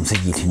som gu som se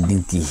gi thin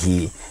ding ti hi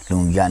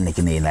lungya ne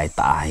ki nei lai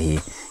ta hi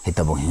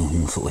hitabong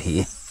hung su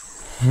hi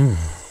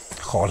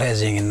khole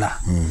jing in na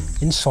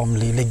in som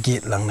li le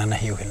git lang na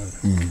hiu hin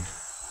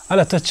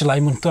ala ta chlai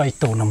mun to ai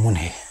to na mun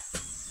he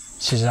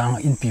si jang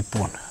in pi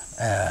pon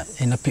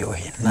in a pi o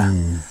hin na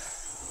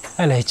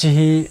ala chi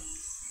hi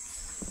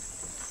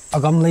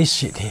agam lei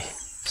si thi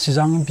si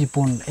jang in pi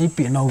pon ai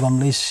pi no gam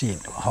lei si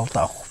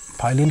Haotak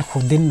Phailen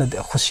khudin na de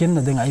khusin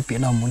na de ai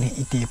pi na mun hi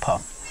iti pha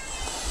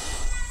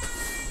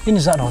in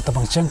za ro ta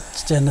bang chen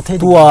na the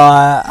tua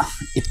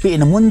ipi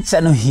na mun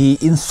chen hi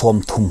in som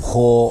thum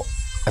ho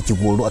achi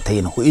gol do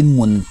thein hu in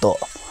mun to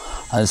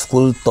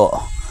school to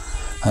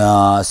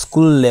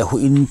school le hu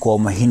in ko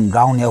ma hin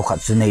ground ne khat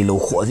chu nei lo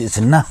kho ji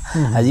chen na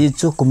aji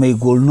chu kumei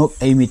gol nop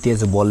ai mi te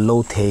bol lo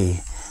the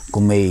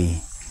kumei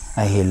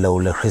a he lo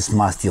le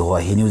Christmas ti ho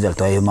hi new zel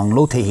to ai mang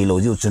lo the hi lo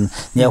ju chun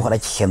ne khat a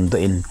khem to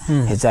in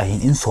he cha hin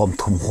in som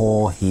thum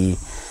ho hi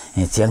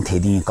chiang the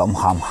ding kam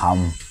ham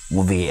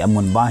mu ve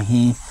amun ba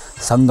hi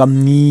sangam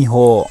ni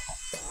ho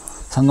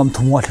sangam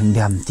thumwa thing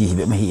diam ti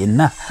be me hi in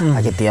na a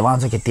ke te wa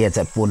so ke te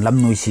cha pun lam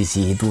noi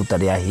si tu ta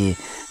ria hi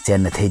chen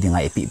na thei dinga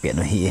epi pe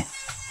no hi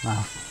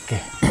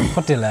okay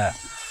hotela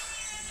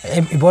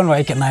ibon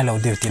wai ke nai lo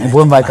diu ti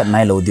ibon wai ka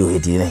nai lo diu hi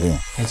ti na hi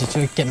he chi chu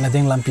ke na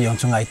ding lam pi ong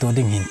chungai to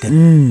ding hin tin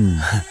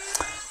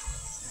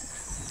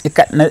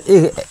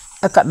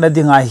kat na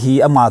dinga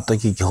hi ama to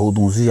ki ho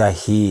dung zu ya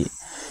hi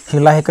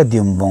lai ka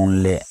dim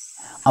bong le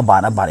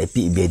aban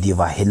epi be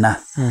diwa hina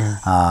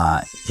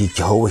ki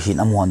ho hin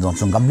amon jong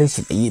chung gam le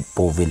si i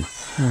povin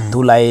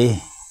tu lai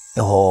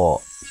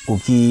ho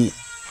uki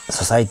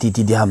society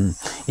ti diam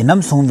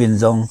inam sung win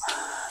jong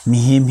mi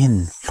him hin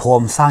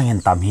thom sang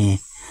hin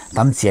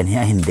tam chen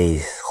hi hin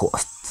de ho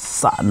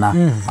sa na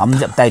am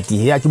jap tai ti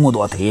hi ki mo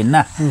do the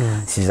na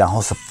si jang ho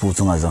sa pu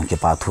chung a jong ke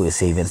pa thu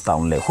se ven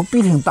town le ho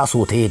pi ling ta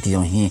su the ti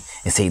jong hi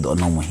se do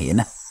no mo hi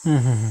na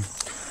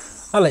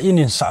ala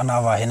inin sa na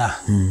wa hina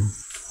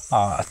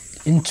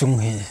in chung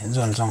hi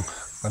jon jong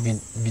ka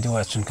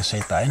video chun ka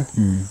sei tain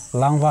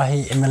langwa hi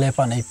MLA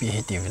pan ip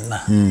hi ti win na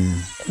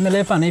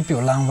MLA pan ip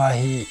langwa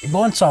hi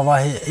bon cha wa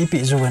hi ip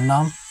zo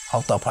nam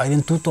Haotak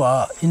Phailen tu to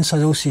in sa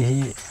jo si hi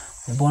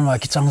bon wa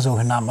ki chang zo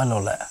nam alo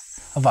la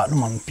awa nu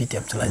man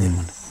ptm chalai din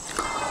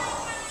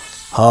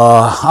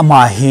ama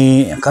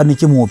hi kani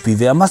ki mo pi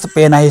ve ama sa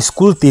pe na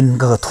school tin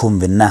ka thum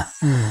win na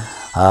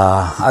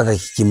aga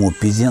ki mo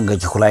pi jing ga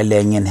ki khulai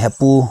lengen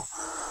hepu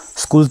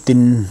school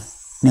tin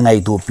ni ngai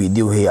tu pi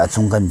diu he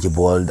achung kan ji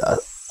bol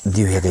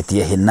diu he ke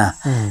ti hin na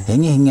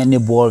hengi ni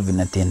bol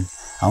vin atin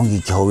ang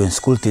ki ho in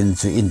school tin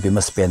chu in bi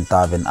mas pen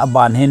ta ven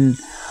aban hin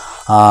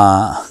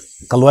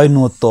kalwai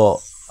nu to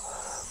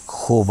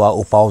khuwa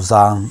upau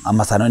jang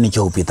ama sano ni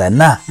ki pi ta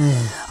na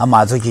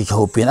ama jo ki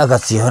ho pin aga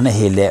chi ho na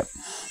hele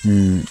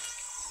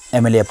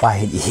MLA pa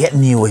hin het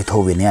ni we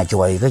tho win ya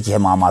choi ka ki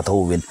ma tho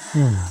win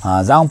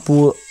jang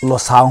pu lo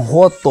sang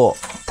ho to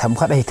tham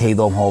khat ai thei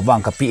dom ho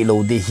bang ka pi lo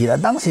de hi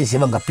dang si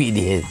bang ka pi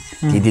de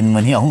ti din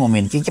man hi hong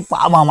men ki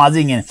pa ma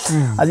jing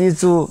aji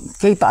chu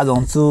ke ta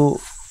jong chu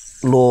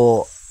lo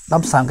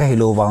dam sang ka hi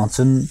lo wang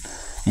chun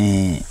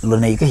lo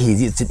nei ka hi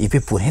ji chit ipi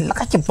pun hin la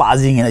ka pa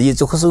jing aji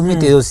chu khusu mi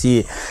te si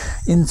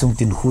in chung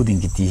tin hu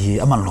ding ki ti hi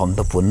aman lom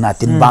to pun na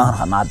tin bang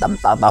na dam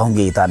ta hong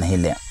ge ta na hi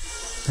le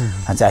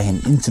aja hin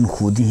in chun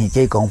khu ding hi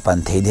ke kong pan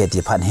thei de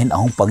ti phan hin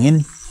ahong pangin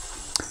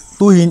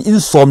tu hin in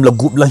som la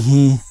gup la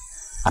hi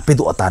api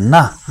do tan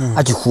na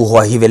aji khu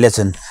ho hi vele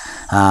chen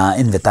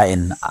in veta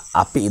in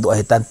api do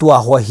hi tan tua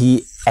ho hi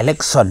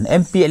election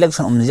MP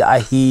election ja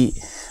hi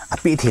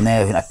api thina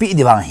hin api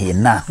di bang hin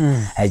na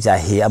ai ja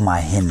hi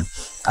ama hin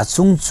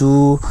achung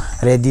chu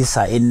ready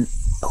sa in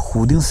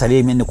khuding sale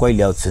men koi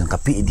leo chen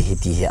kapi di hi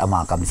ti hi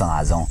ama kam changa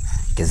jong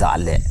ke za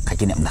le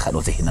khakin am na khado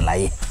che hin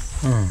lai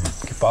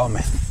ki pau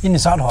me in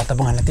sa ho ta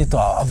bang na ti to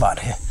awa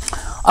he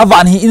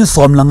awan hi in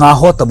som langa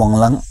ho ta bang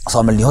lang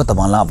som li ho ta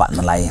bang la ba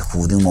na lai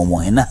khuding mo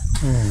hin na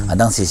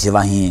adang si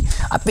siwa hi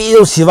api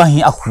yo siwa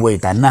hi a khuai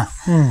tan na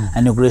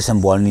inauguration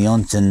bol ni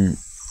on chen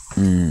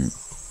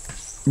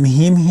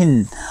mihim hin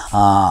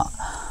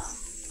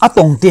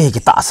atong te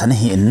ki ta san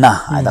hi na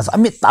ai da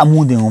amit ta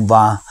mu ding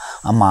ba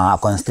ama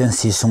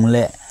constituency sung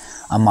le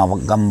ama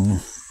gam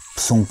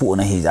sung pu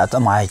na hi ja ta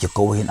mai ki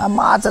ko hin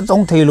ama cha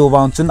chong thelo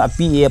wang chun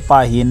api e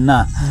pa hin na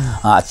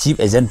chief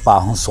agent pa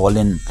hong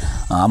solin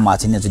ama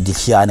chin chu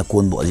dikhia na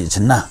kon bo ji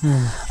chen na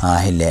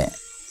hele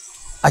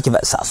akiba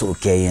sa su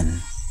ke yin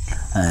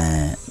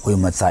koi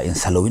ma cha in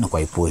salowin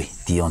koi pui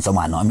ti on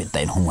chama no amit ta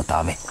in hom ta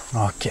ve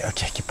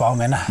okay ki pau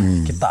me na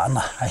ki ta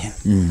na ai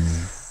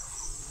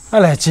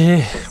ala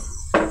chi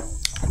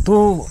tu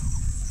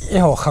e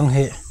ho khang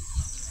he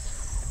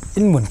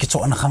in mun ki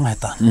cho na khang hai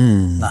ta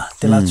na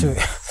tela chu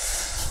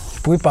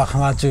pui pa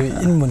khanga chu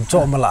in mun cho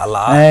ma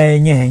la ai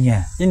nye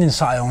in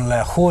sa yong la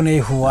khu nei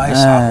hu ai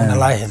sa hu na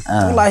lai hen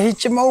tu lai hi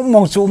chi mau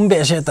mong chu be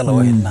se ta lo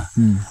hin na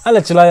ala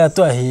chula ya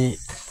to hi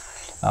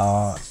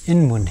in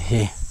mun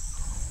hi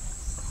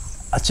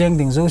a cheng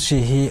ding zo si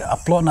hi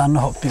upload na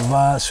no pi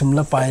wa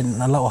sumla pai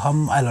na la ham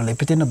ai lo le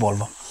pitin na bol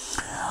ba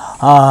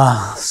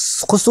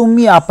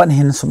kusumi apan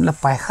hin sumla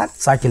pai khat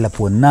sa ki la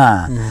pun na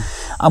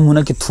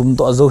amuna ki thum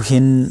to zo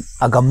hin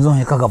agam zo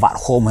he ka ga ba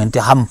khom hen te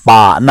ham pa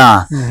na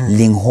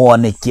ling ho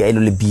ne ki ai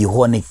lo le bi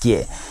ho ne ki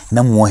na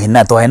mo hin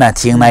na to he na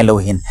thing nai lo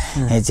hin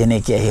he chene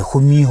ki he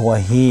khumi ho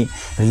hi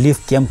relief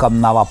kem kam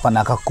na wa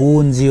pana ka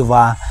kun ji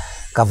wa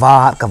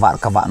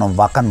kawa no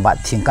wa kan ba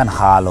thing kan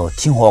ha lo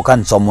thing ho kan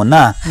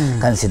chomuna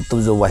kan sin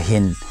tu zo wa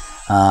hin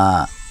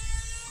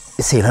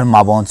se han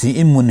ma bon chi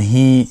imun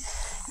hi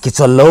ki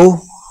cholo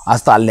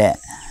asta le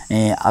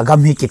agam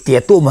hi ki te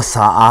tu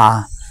masa a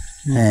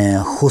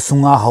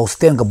khusunga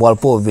hostel ka bol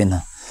po vin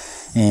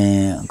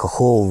ka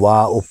kho wa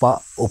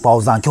upa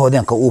zang kho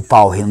den ka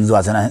upau hin zo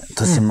chana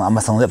thosim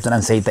ama song lep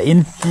chanan sei ta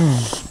in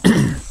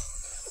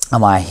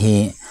ama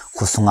hi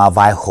khusunga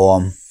vai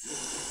home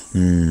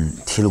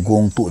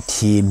thilgong tu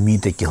thi mi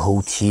te ki ho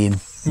thi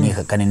mi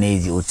ka kan nei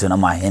ji u chuna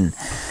ma hen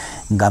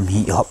gam hi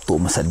hop tu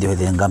masa de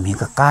den gam hi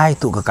ka kai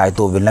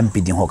tu vel lam pi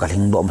ding ho ka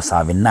hing do ma sa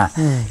vin na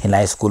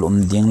hilai school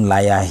ding la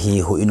ya hi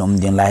hu in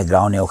ding lai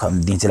ground ne kham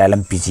ding chilai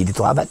lam pi ji di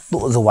to aba tu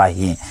zo wa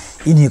hi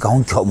in hi ka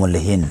hong kho mo le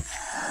hin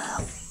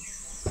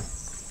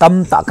tam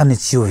ta kan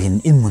chiu hin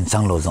in mun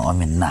chang lo zong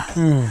amin na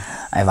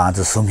ai wang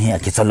chu sum hi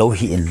ki chalo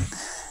hi in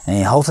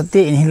how sa te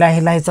in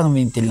hilai chang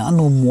min til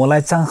anu mo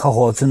lai chang kha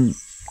ho chun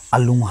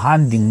alung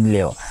han ding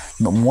leo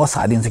no mo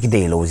sa ding ki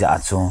de lo ja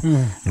chu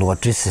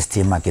lottery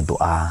system ma ki do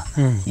a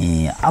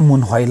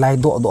amun hoi lai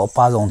do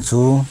pa jong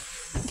chu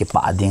ki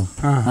pa ding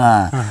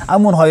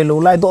amun hoi lo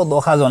lai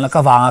do kha jong la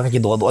ka wanga ki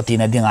do ti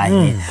na ding ai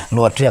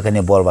lottery ka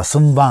ne bol ba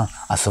sumba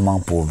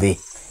asumang pu ve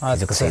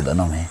ju ka sei do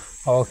no me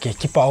okay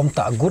ki pa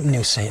ta good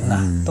news sei na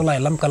to lai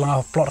lam ka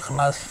lang plot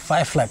khana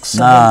 5 lakhs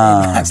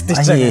 7 lakhs ti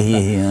che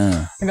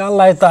nga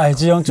lai ta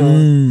ji yong chu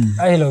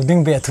ai lo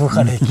ding be thu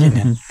kha de ki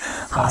ne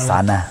ha sa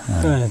na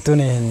tu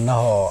ni na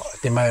ho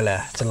ti mai la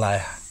chlai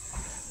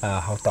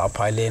Haotak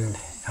Phailen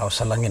hau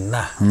salangin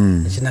na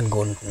chinan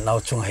gon nau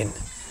chung hin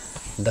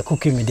da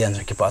cookie median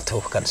ki pa thu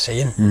kan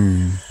sein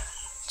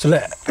chule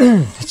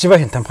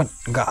chiba hin tham khat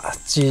ga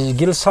chi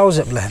gil sau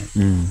jep len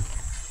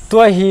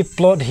tua hi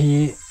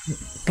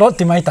plot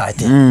ti mai tai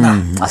ti na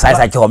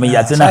sai cho mi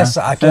ya chuna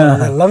sai ke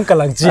lam ka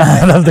lang chi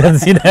lam ten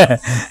si na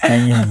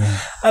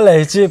ale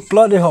chi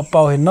plot di ho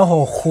pau hin no ho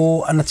khu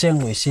an cheng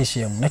lui si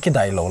siang na ki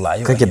dai lo la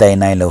yu ki dai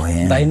nai lo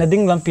he dai na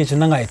ding lam pi chu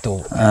na ngai tu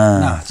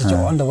na chi jo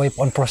on the way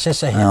on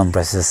process he on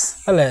process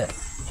ale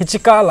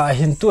hichika la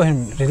hin tu hin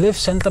relief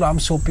center am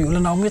so pi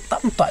ulan mi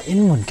tam ta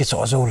in mun ki cho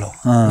zo lo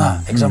na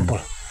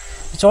example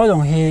cho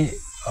jong hi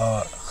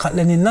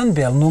khatlenin nan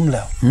bel num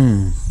le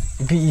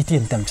bi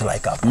itin tem chlai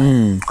ka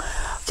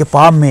ke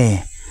pa me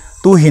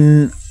tu hin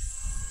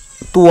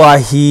tua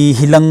hi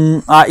hilang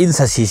a in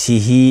sa si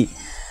hi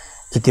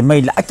kiti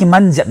mai la ki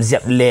man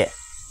jap le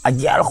a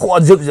gyal kho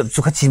jap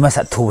chu khachi ma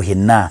sa thu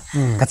hin na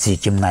ka chi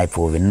kim nai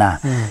pu win na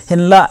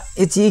hin la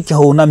e chi ki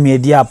ho na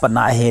media pa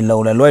na he lo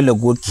le loi lo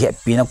gut ki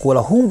pi na ko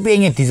la hung pe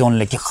nge ti zon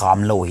le ki kham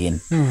lo hin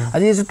a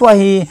ji chu tua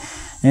hi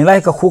lai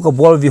ka khu ka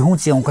bol vi hung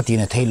chiang ka ti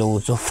na thei lo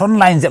chu front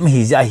line jap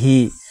hi ja hi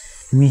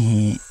mi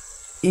hi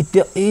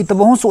ita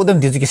bong so dem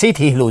ti ki sei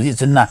thi lo ji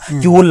chun na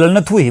chul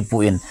na thu hi pu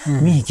in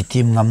mi ki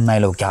tim ngam nai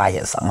lo ka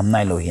ya sa ngam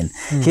nai lo hin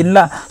hin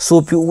la so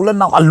pi ula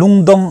na alung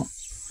dong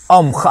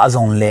am kha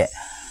zong le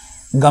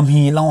gam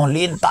hi long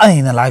lin ta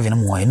hi na live na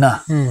moi na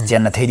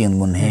chen na thei ding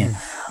mun he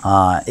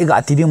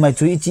iga ti ding mai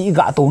chu chi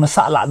iga to na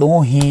sa la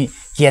dong hi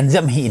kian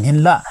jam hi in hin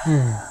la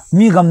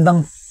mi gam dang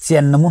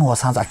chen na mun ho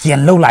sa cha kian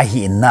lo lai hi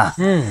in na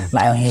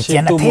lai hi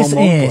chen na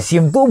thei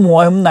sim tu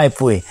moi hum nai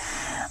pui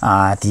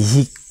ti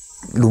hi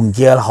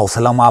lungial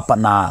hausalama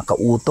pana ka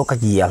u to ka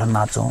gi ala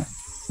na cho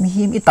mi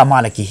him itama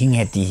la ki hing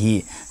he ti hi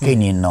ke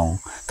ni no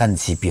kan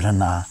si pi la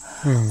na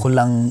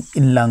khulang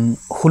inlang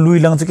hului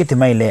lang chu ki ti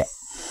mai le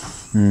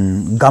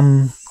gam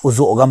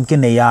uzo gam ke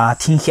ne ya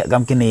thing khia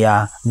gam ke ne ya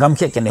gam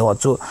khia ke ne ho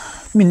chu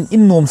min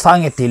in nom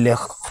sang e ti le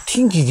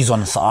thing ki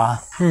zon sa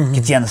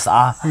ki chen sa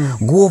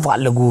go wa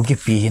la gu ki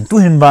pi hin tu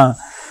hin ba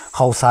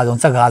hausa jong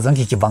chaga jong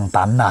ki bang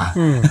tan na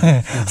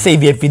sei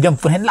be pi dem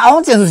pun hen lao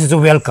chen su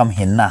welcome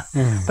hin na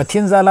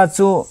pathin zala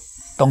chu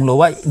tong lo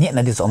wa ni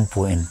na di som pu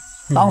in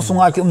tang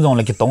sunga ki jong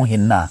la ki tong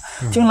hin na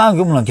ching lang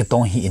ki la ki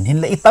tong hi in hin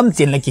la itam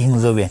chen la ki hing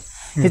zo we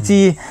hi chi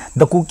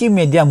da ku ki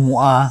media mu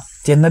a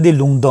chen na di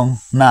lung dong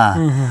na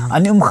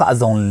ani kha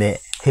jong le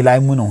hilai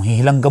mu no hi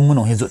hilang gam mu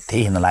no hi zu the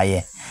hin la ye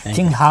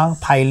ching hang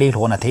phai le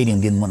ho na the ding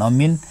din mu no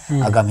min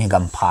agam hi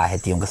gam pha he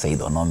tiom ka sei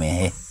do no me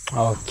he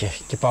okay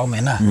ki pau me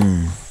na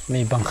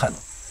mi bang khat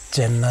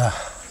chen na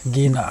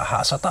gina ha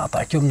sata ta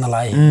kyum na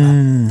lai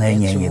nei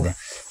nge de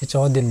cho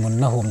din mun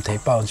na hum thei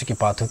pau chi ki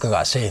pa thu ka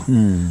ga se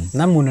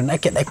na mun na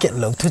aket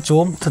lo thu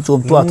chom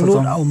tua thu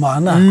chom au ma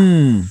na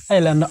ai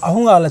la na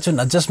ahunga la chun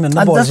adjustment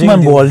na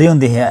bowling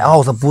de he au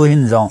sa pu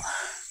hin jong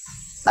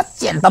ta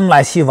chen tam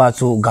lai si wa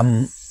chu gam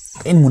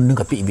in mun nu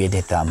ka pi be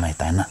de ta mai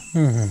ta na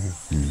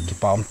ki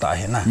pau ta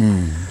he na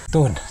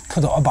tun thu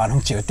do ban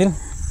hung chiu tin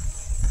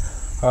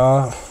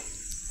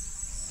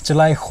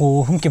chlai khu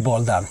hum ki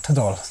bol dan thu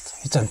dol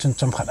hi chan chun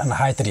chom khat an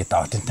hai tari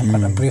taw tin tem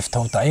khat brief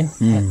thau ta in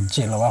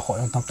chi lawa kho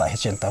yong tam ta hi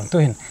chen tam tu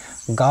hin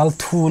gal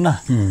thu na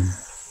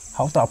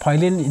Haotak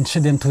Phailen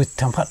incident thu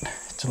tham khat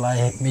chlai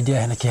media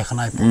hena ke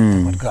khanai pu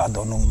ga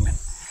do num men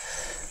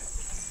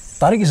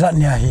tarik zat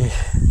nya hi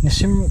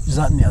nisim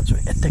zat nya chu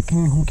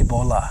attacking hum ki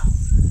bola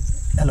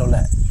elo la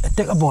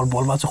attack a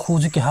bol ma chu khu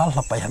ji ki hal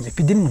hla pai ham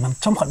epidin nam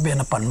chom khat be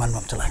na pan man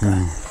mam chlai ka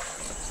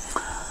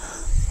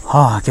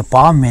ha ke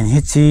pa men hi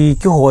chi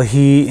ki ho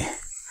hi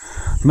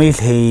mai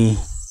thei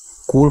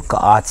kul ka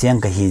a cheng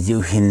ka hi jiu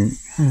hin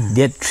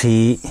det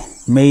 3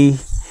 mai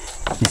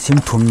sim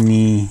thum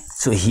ni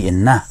chu hi in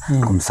na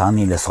kum sang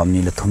ni le som ni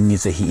le thum ni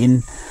chu hi in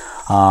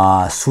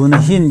sun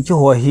hin ki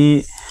ho hi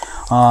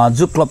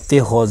ju club te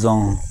ho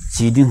jong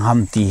chi ding ham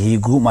ti hi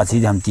group ma chi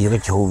ham ti ka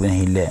ho wen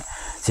hi le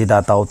sida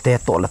taw te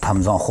to la tham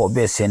jong kho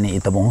be se ni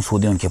itabong su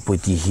ding ke pu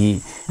ti hi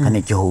kani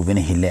ki ho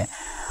wen hi le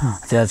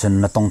cha chen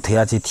na tong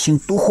thea chi thing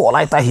tu ho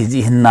lai ta hi ji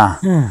hin na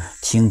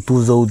thing tu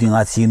zo ding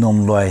a chi nom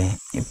loi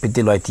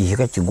piti loi ti hi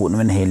ka chi gun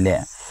wen he le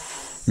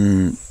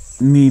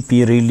mi pi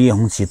really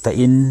hong chi ta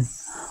in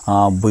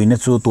boina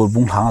chu tol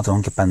bung thang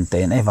chong ki pan te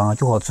nai wang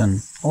chu ho chen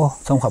o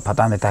chong kha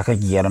phatan ta ka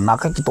gier na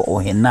ka ki to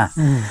hin na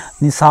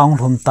ni saung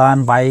thum tan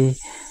bai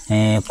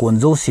kon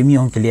zo simi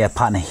hong ki le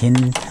pha na hin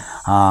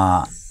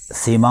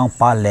simang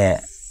pa le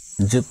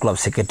ju club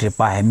secretary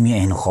pa hemi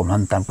hin khom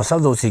han tan pasal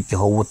zo si ki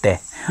ho te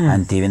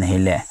an ti wen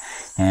hele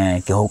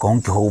ke ho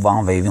kong ke ho wang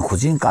ve vin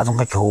khujin ka jong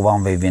ka ke ho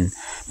wang ve vin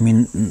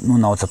min nu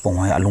naw chapong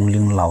hoi alung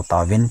ling law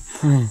ta vin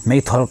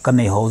mei thol kan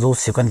nei ho zo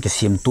si kan ke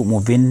sim tu mu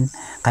vin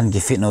kan ke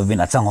fit no vin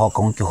achang ho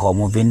kong ke ho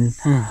mu vin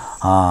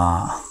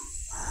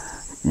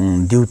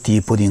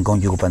duty puding kong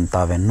yu pan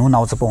ta ven nu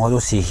naw chapong ho zo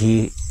si hi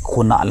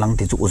khuna lang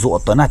ti chu zo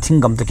to na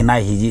thingam to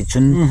kinai hi ji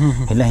chun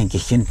hela hin ki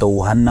hin to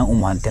han na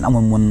han ten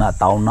amon mun na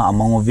taw na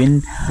among vin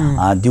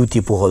duty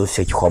pu ho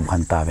se ki khom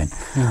khan ta ven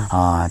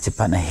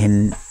chipan hin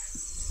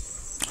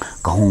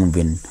ka hung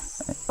vin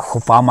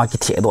khopa ma ki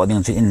the do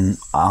ding chu in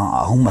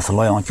hung ma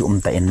salo yang ki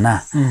ta in na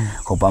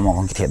khopa ma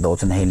kong ki the do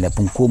chun hei le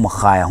pungku ma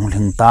khai hung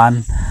thing tan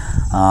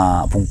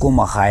pungku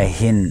ma khai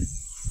hin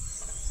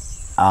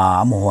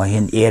mo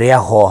hin area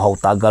ho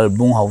ta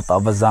galbung ho ta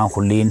bazang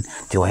khulin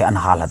jo he an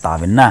hala ta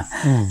vin na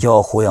jo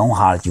khoi hung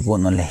hal ki bo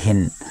no le hin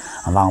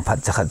awang phat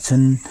chakhat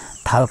chun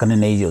thal kan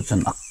nei jo chun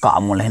akka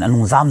mo le hin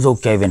anung zam zo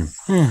kevin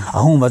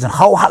ahung ba chun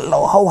hau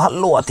hat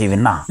lo ati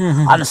vin na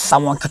an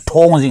samwa ka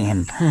thong jing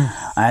hin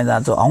ai da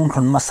jo ahung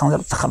khon ma sang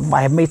chakhat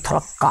bai mei thal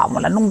ka mo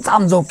le nung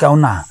zam zo kew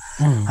na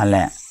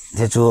ale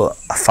je chu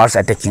first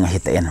attacking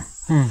hit in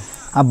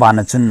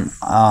abana chun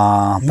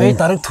mei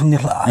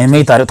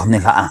tarik thumni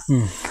la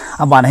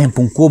abana hin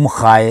pungku ma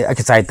khai a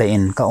ki chai ta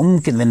in ka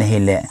kit ven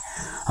hele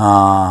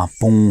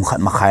pung khat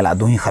ma khai la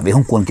du hi khabe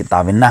hung kon ki ta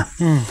vin na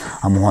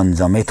amuhon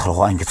ja mei thol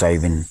ho an ki chai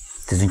vin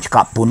te jin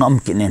kap tu no am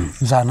kinin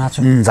zana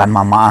chun zan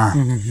mama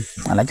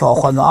ala cho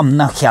khon am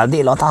na khyal di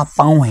lo ta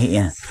pang hi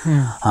in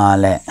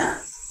le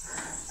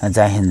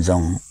ja hin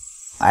jong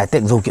ai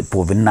tek zo ki pu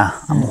vin na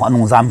amu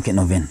anung zam ki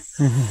no vin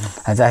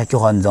ja ki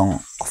hon jong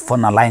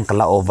phone line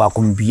kala over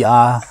kumbia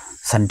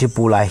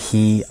santipula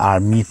hi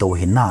army to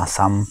hin na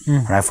sam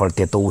rifle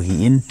te to hi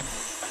in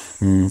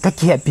ka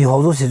ki pi ho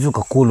zo se ju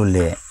ka kulu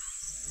le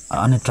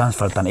ane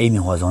transfer tan emi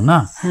ho zo na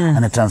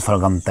ane transfer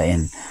gam ta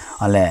in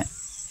ale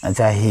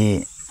ja hi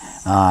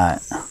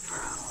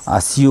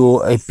CO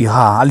AP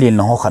ha alin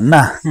ho khan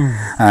na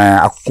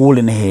a kul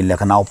ne he le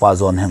kana pa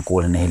zone hen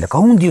kul ne he le ka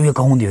hung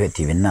di he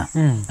ti vin na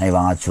ai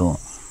wanga chu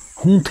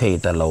hung thei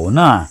ta lo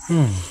na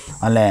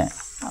ale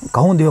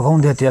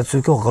kahung de tia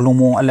chu ko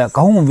kalumo ala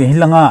kahung vi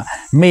hilanga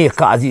me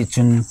ka ji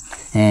chun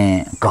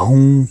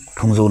kahung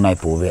thungzo nai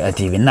pu ve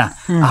ati vin na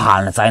a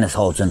hal na china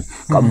so chun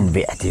kam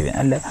ve ati vin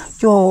ala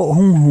jo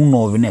hung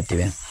no vin ati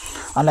vin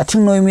ala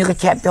thing noi mi ka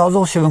kya pyo zo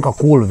seven ka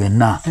kul vin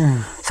na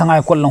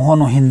sangai kol long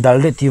hono hindal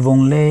le ti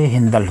wong le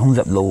hindal hung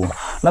jap lo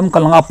lam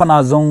kalanga pana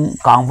zong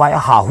kang vai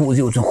ha hu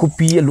ji chun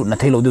khupi lu na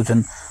thailo du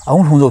chun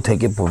ahung thungzo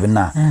theke pu vin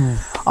na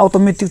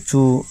automatic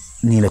chu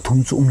ni la thum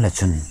chu le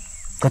chun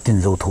ka tin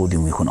zo tho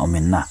ding wi khun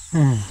amen na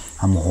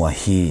am ho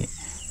hi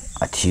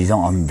a thi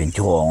jong am bin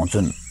chong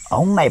chun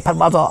ong nai phat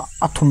ba zo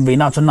a thum be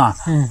na chun na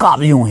ka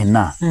bi yung hin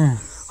na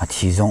a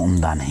thi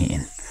jong dan hi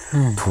in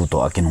thu to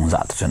a kinung za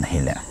ta chun hi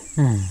le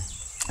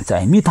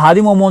chai mi tha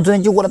di mo mo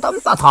chun ju ko ta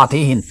ta tha the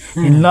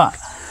hin la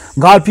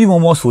gal pi mo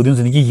mo su ding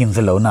chun ki hing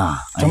se lo na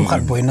chom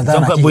khat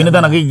boina da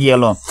na ki ye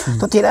lo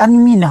to ti an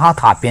mi na ha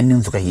tha pen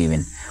ning chu ka hi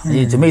win ji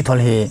ju mei thol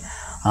he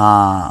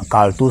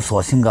kal tu so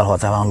single ho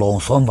chawang long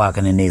som ba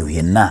kan ne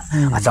hin na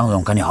achang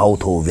jong kan hau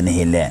tho vin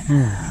he le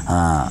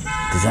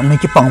ti jan me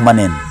ki pang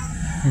manen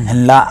hen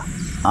la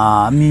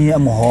mi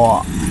am ho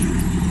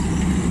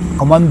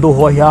commando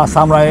ho ya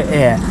samurai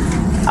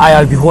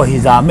IRB ho hi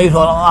za me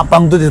ho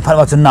pang tu pha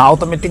ba chun na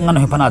automatic ngan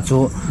he phana chu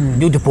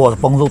duty post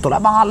pang zo to la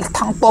bang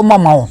thang to ma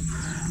mau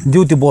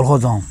duty ball ho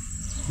jong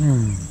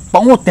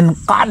pang o ten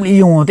ka li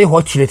yong te ho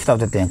chile ta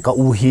te ka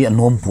u hi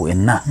anom pu en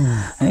na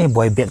ei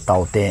boy back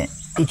tau te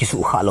iki su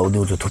kha lo du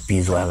chu thupi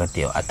zo ga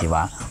te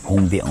atiwa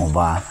hung be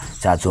ngwa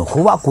cha chu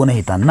khuwa ko na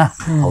hitan na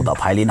ho da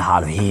Phailen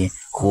hal hi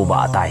khuba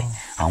tai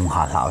ang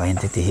ha la ga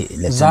te te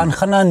le zan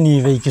khana ni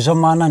ve ki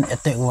zamanan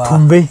ete wa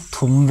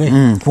thum ve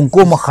pung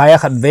ko ma khaya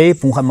khat ve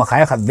pung khat ma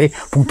khaya khat ve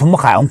pung thum ma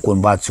khaya ang kon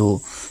ba chu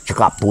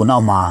chikap tu na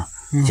ma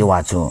chi wa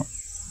chu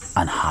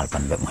an hal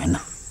pan ve mo na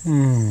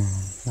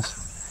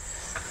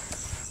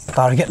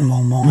target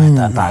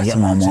mong target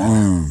mong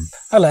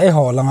ala e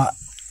ho langa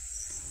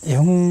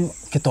yung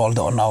kitol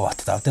do na wa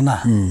ta te na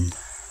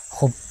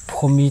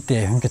khomi te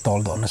yung kitol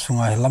do na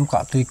sunga lam ka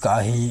tui ka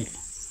hi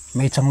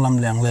mei changlam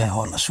leng le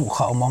ho na su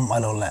kha umam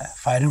alo le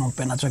firing on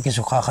pena choki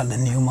su kha kha le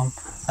ni umam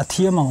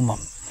athia ma umam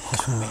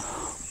sumi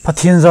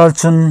pathin zal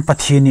chun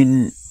pathin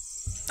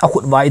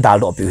akut bai dal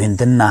do pi hin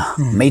ten na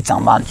mei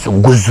changman chu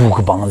guzu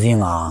ka bang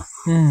jinga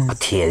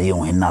athia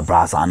yung hin na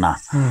brasa na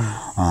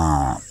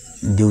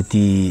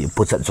duty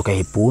puchat chu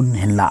kai pun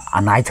hen la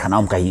anai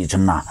thanam kai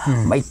chun na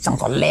mai chang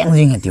to leng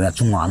jing ti na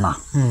chunga na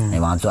ai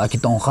wa chu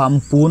akitong kham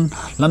pun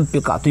lampi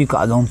ka tui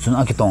ka jong chun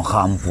akitong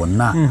kham pun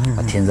na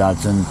pathin zal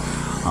chun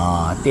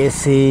te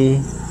se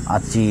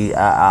achi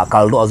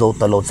kal do zo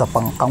ta lo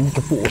chapang kang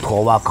ki pu tho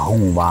wa ka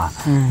hung ba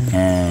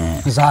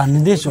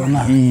zan de so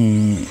na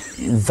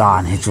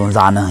zan he chun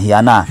zan ya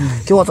na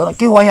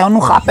ki wa ya nu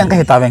kha pen ka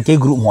heta ven ke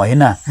group mo he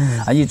na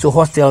aji chu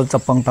hostel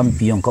chapang tam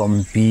pi ong ka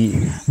pi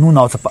nu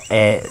naw chapa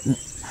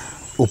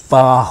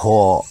upa ho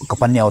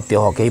kapanyao te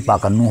ho ke pa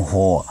ka nu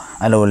ho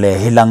alo le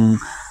hilang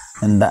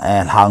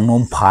hàng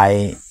nôm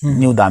phai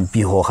nhiều đàn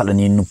pi hồ khát là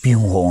nhìn pi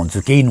hồ chú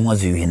cây nung ở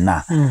dưới hình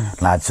na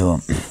là chú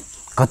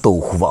cái tổ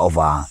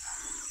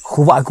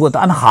khu vợ của ta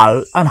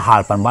ăn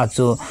hal pan ba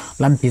chú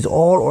làm pi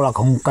all là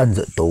không cần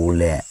dự tổ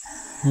lệ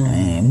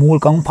mua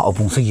công phao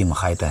bung sĩ mà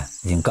khai ta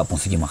riêng cả bung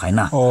sĩ mà khai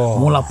na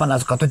mua là pan là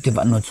cái tôi thì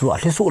bạn nói chú à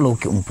số lâu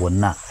kiểu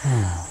buồn na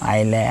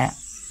ai lẽ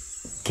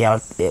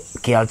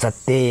kéo chặt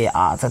tê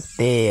chặt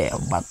tê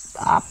bắt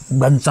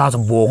ban cha cho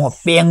bố họ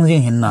beng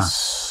riêng hình na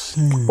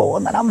bố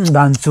nó đâm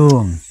đàn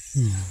chú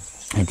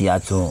thì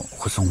chú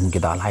khu sông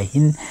cái đó lại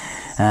hin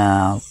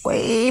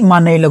quay mà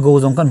này là go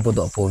giống con bộ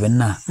đội phổ biến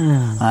na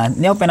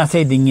nếu bên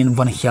này đi nhìn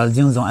vẫn hiểu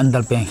riêng giống anh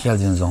đal bên hiểu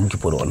riêng giống cái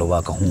bộ đội là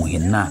vào cái hùng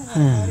hin na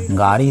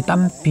gari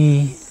tam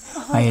pi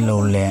ai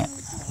lâu lệ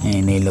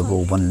này là go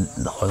vẫn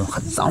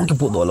khát giống cái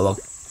bộ đội là vào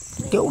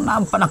kiểu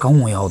nam pana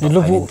không hiểu đâu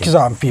lúc cái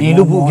giảm pi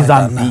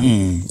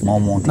mò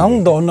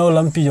nóng độ nó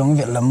làm pi giống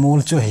vậy là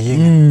mua chưa hiểu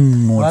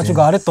và chú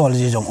gari to là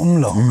gì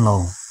giống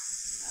lâu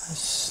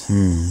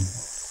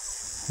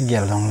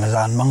kiểu giống là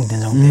dàn măng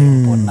tiền giống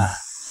thế buồn na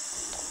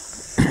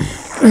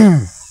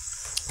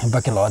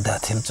bác cái lọ đã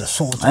thêm cho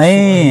số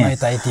mấy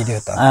tay thì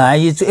được ta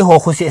ai chú họ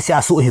có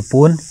sẽ số hiệp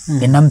bốn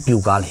cái năm biểu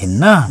gal hình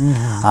na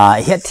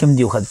hết thêm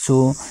điều khác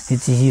chú thì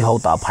chỉ hậu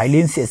ta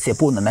Phailen sẽ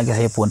bốn là cái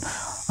hiệp bốn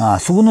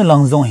số nó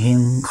lang dòng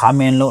hình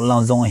comment lo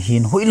lang dòng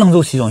hình hoi lang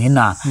dòng dòng hình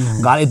na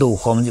gal đồ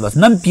không gì bớt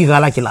năm pi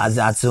gal cái là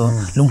giá chú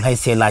lung hay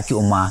sẽ là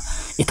chú mà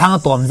ít thằng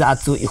tôm giá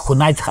chú ít khôn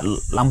này chắc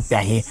làm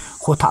bè hi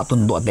khó thả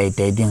tuần độ đầy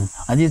đinh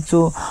anh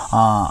chú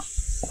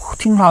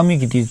thinh lao mi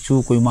cái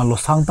chú coi mà lo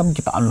sang tâm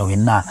kita ăn lo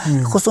hin na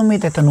có số mi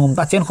tại nôm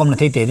ta chen không là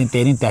thấy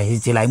tiền tại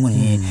chỉ lại muốn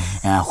hi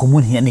không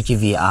muốn hiện này cái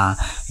việc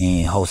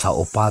hậu sao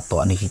opa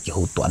to này cái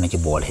hậu to này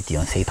cái ball hết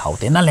tiền xây thầu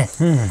thếนั่นแหละ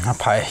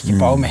phải cái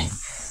bao mày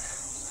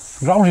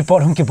ground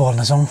report không cái ball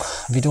là xong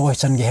video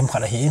chân game khá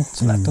là hiền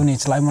là tôi này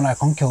lại một ngày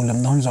không kêu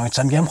làm nó rồi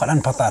chân game khá là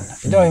phát tán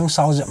video hôm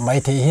sau giờ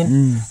mấy thế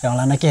hiền rằng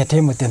là nó cái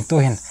thêm một tiền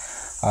tôi hiền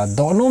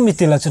đó nó mi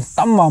tiền là chân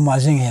tâm mà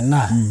riêng hiền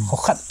na họ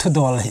khát thu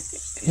đồ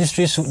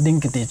history shooting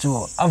cái tí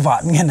chú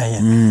avat nghe này,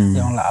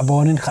 giống là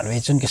abonin khát về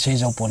chân cái xây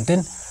dầu bổn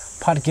tin,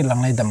 phát cái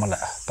lăng này đâm là,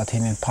 bắt thì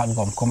mình phát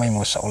gom có mấy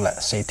mùa sau là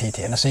xây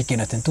thì nó xây kia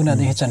là tin tu na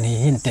đi hết chân hi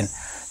hin tin,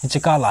 chỉ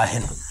cả lại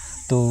hin,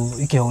 tu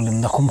kiểu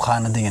lim nó không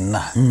khăn là đỉnh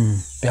na,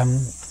 biam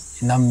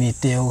nam mi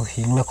tiêu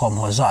hình là còn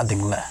họ dạ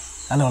đỉnh là,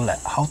 anh là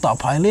hậu tạo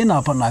Phailen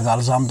à, phần này gal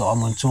jam đó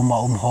mình chú mà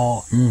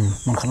họ,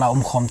 mình khá là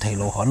không thấy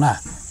lo họ na,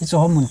 ít cho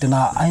họ mình tin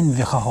là anh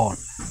việc họ,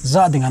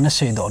 dạ đỉnh anh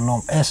xây đó nom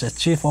as a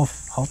chief of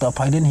Haotak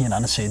Phailen hi na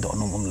sei do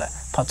num le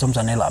phat chom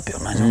jane la pyo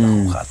na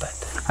jong kha ta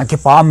a ke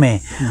pa me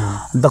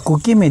the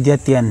cookie media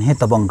tian he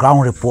tabang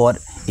ground report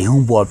e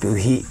hung bol pyo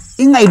hi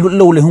ingai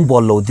lo le hung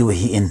bol lo di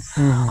hi in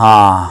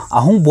a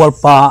hung bol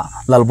pa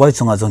lalboy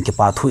chunga jong ke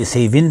pa thu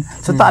sevin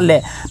so ta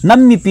le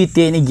nam mi pi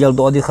te ni gel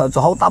do di kha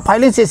so Haotak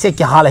Phailen se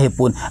ke hala he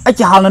pun a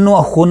ke hala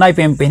no khonai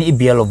pem pen i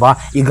belova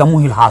i gamu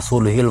hil ha so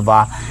lo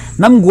hilwa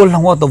nam gol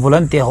hango to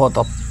volunteer ho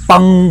to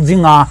pang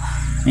jinga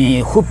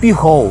khupi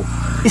ho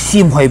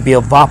isim hoi bia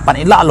va pan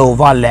ila lo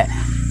va le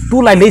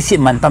tu lai le si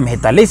man tam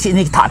heta le si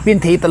ni tha pin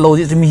thei ta lo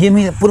ji mi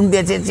hi purun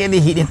be che li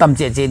hi ni tam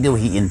che deu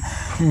hi in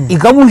I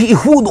gamu hi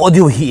hu do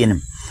deu hi in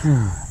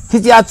hi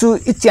ja chu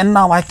I chen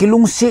na wa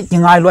kilung si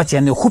ngai lo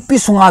chen ni khupi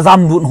sunga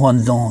jam dun hon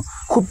jong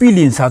khupi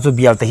lin sa chu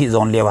bial ta hi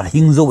zon le wa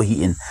hing zo hi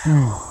in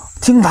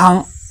thing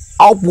thang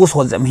au pu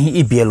so jam hi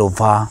I bia lo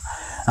va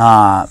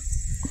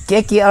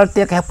ke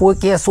arte ka poi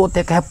ke so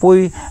te ka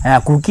poi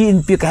cookie in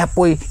pi ka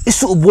poi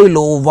isu boi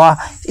lo wa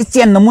I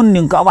chen namun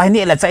ning ka wa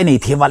ni la chai nei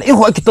thewal I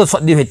hoi ki to so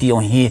di heti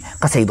yong hi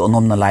ka sei do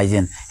nom na lai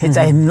jen he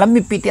chai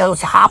lammi pi te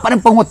ha pa pan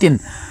pangotin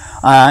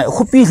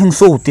khupi hing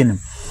so tin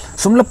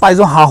sumla pai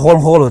zo ha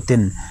hol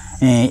tin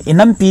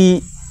inam pi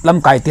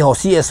lam kai te ho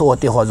CSO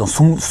te ho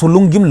jong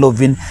sulungim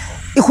lovin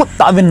I khut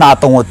ta vin na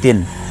tongotin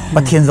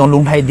pathian jong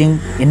lung thai ding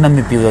inam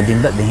mi pi do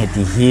ding da ding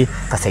heti hi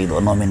ka sei do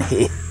nom men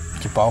hi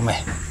ki pau me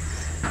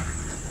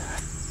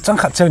chẳng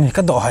khát chơi này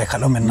cái độ hay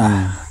khát lắm mình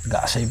na gã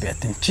xây biệt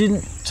tin chín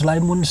lại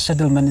muốn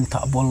settlement in thọ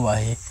bol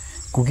vậy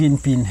cookie in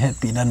pin hết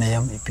pin anh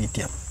em pin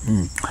tiệm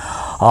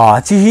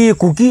chỉ hi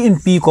cookie in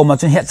pin có mà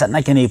chuyện hết sẵn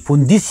này cái này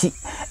phun disi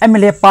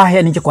MLA pa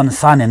hết những cái con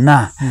san này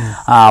na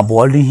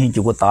bol đi hi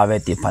chụp ta về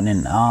thì phản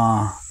nên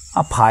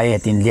phai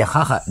tin lia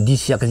khá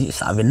disi cái gì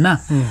sa vin na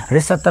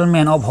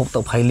resettlement of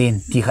Haotak Phailen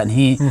thì khẩn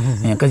hi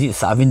cái gì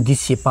sa vin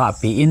disi pa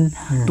pin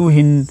tu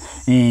hin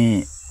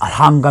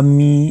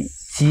alhangami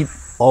chief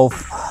of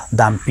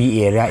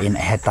Dampi area in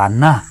Haotak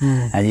na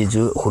aji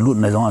ju hulut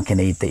na jong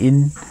akenei te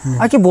in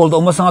aki bol do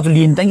ma sanga tu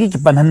lin tangi ki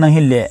panhan nang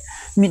hille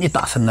min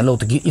ita san na lo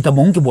to ki ita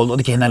mong ki bol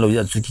do ki na lo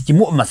ya chu ki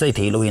mo ma sai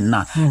thei lo hin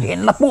na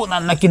en la pu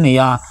na ki ne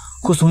ya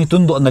khusung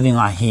tun do na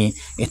ringa hi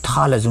e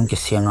thala jong ki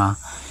senga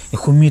e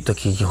khumi to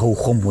ki ho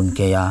khom bun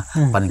ke ya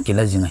pan ki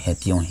la jinga he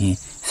tiong hi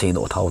sei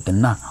do thau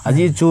ten na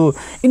aji chu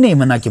inei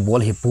mana ki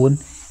bol hi pun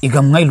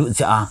igam ngai lu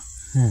cha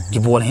ki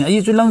bol hi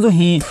ai chu lang zo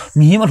hi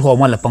mi hi ma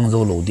thoma la pang zo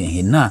lo di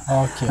hin na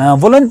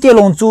volunteer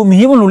long chu mi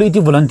hi ma lu ti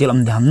volunteer am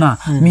dham na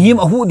mi hi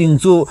ma hu ding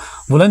chu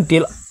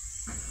volunteer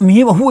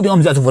mi ba hu de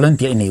om ja chu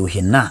volunteer nei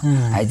hin na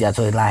ai ja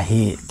chu la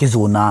hi ki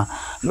zuna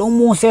lo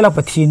mo se la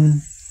pathin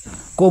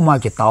ko ma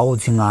ke tau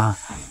chinga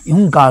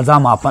yung kal za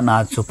ma pa na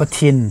chu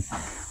pathin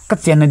ka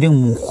chen na ding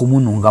mu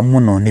khumun ung gam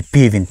mun no ni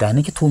pi vin ta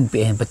ni ki thum pe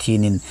hen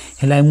pathin in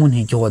helai mun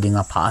hi jo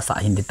dinga pha sa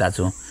hin ta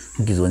chu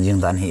ki zon jing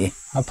dan hi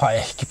a pha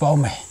e ki pau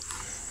me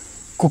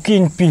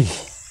cooking pi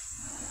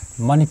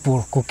Manipur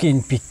cooking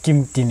pi kim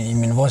tin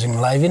imin washing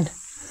live in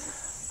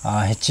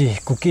hichi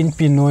cooking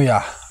pi noya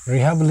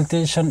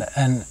rehabilitation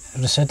and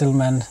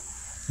resettlement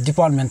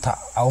department ta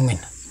aumin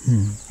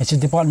hichi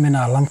department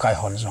a lam kai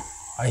hon zo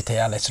ai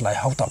thaya le chlai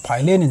hauta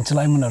Phailen in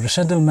chlai mun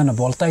resettlement a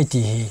boltai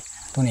ti hi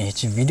tuni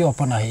hichi video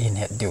pana hi in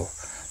het dio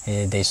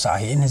e de sa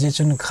hi in hichi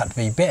chun khat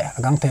vei be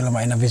agang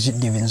telama ina visit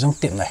divin jong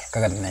tim nai ka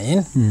gan nai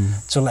in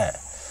chule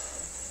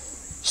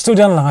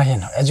student langa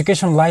hin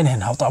education line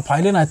hin hauta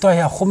Phailen ai to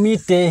ya khomi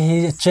te hi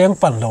cheng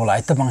pan lo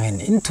lai ta bang hin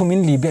in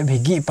thumin li be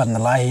bhi pan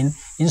la hin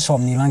in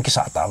som ni lang ki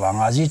sa ta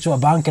wanga ji chu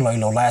bang ke loi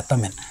lo lai ta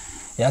men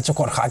ya chu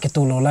kor kha ke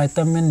tu lo lai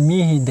ta men mi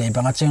hi de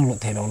banga cheng lu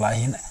the lo lai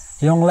hin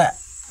yong la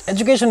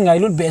education ngai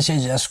lut be se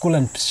school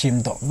and sim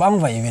do bang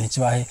vai ven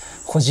chi ba hi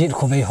khojit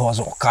khove ho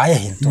zo kai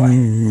hin to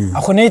a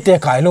khonei te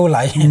kai lo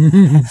lai hin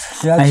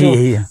ya chu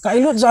kai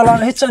lut zala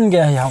he chan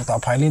ge ya hauta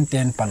Phailen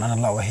ten pan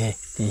an la he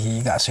ti hi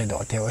ga se do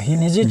te hi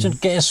ni ji chu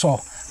ke so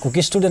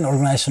cookie student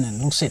organization in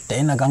lung se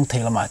te na gang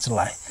thela ma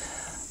chlai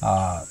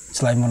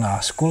chlai mona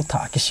school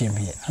tha ki sim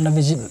hi ana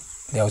visit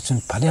leo chun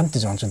phaliam ti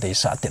jong chu de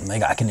sa te mai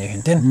ga ki ne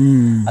hin ten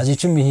aji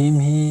chu mi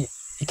hi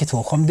iki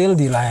thu khom del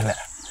di lai la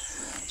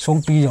song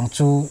pi jong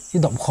chu i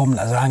dop khom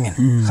la rangin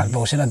khat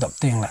bo se la dop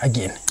teng la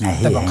again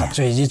ta bang khat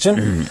chu ji chun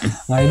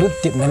ngai lut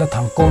tip ne la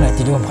thang ko na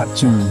ti dom khat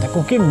chu ta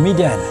cookie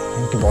media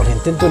in ki bol hin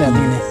ten tu ne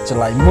ding ne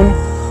chlai mun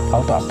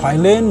hauta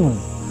Phailen mun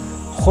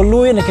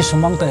kholui ne ki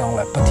sumang ta yong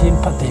la pathin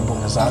phathei bo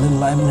na zalin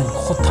lai mun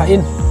khot tha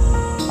in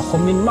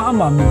khomin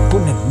ma min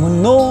pun ne mun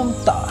nom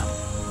ta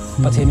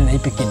pathin ne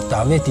pikin ta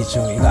ve ti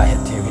chu i la het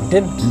thewin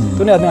ten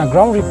tu ne na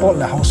ground report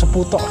la house pu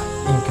to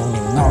in ko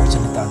ning naw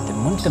chen ta ten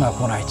mun kana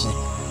ko nai chi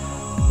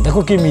da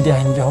cookie media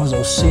hin ve ho zo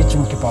se chu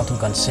ki pa tu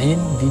kan sein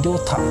video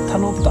tha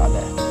thanop ta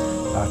le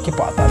ki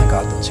pa ta ka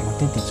tu chi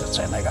ti chu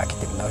chai na ga ki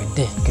tin na in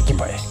te ki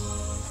pa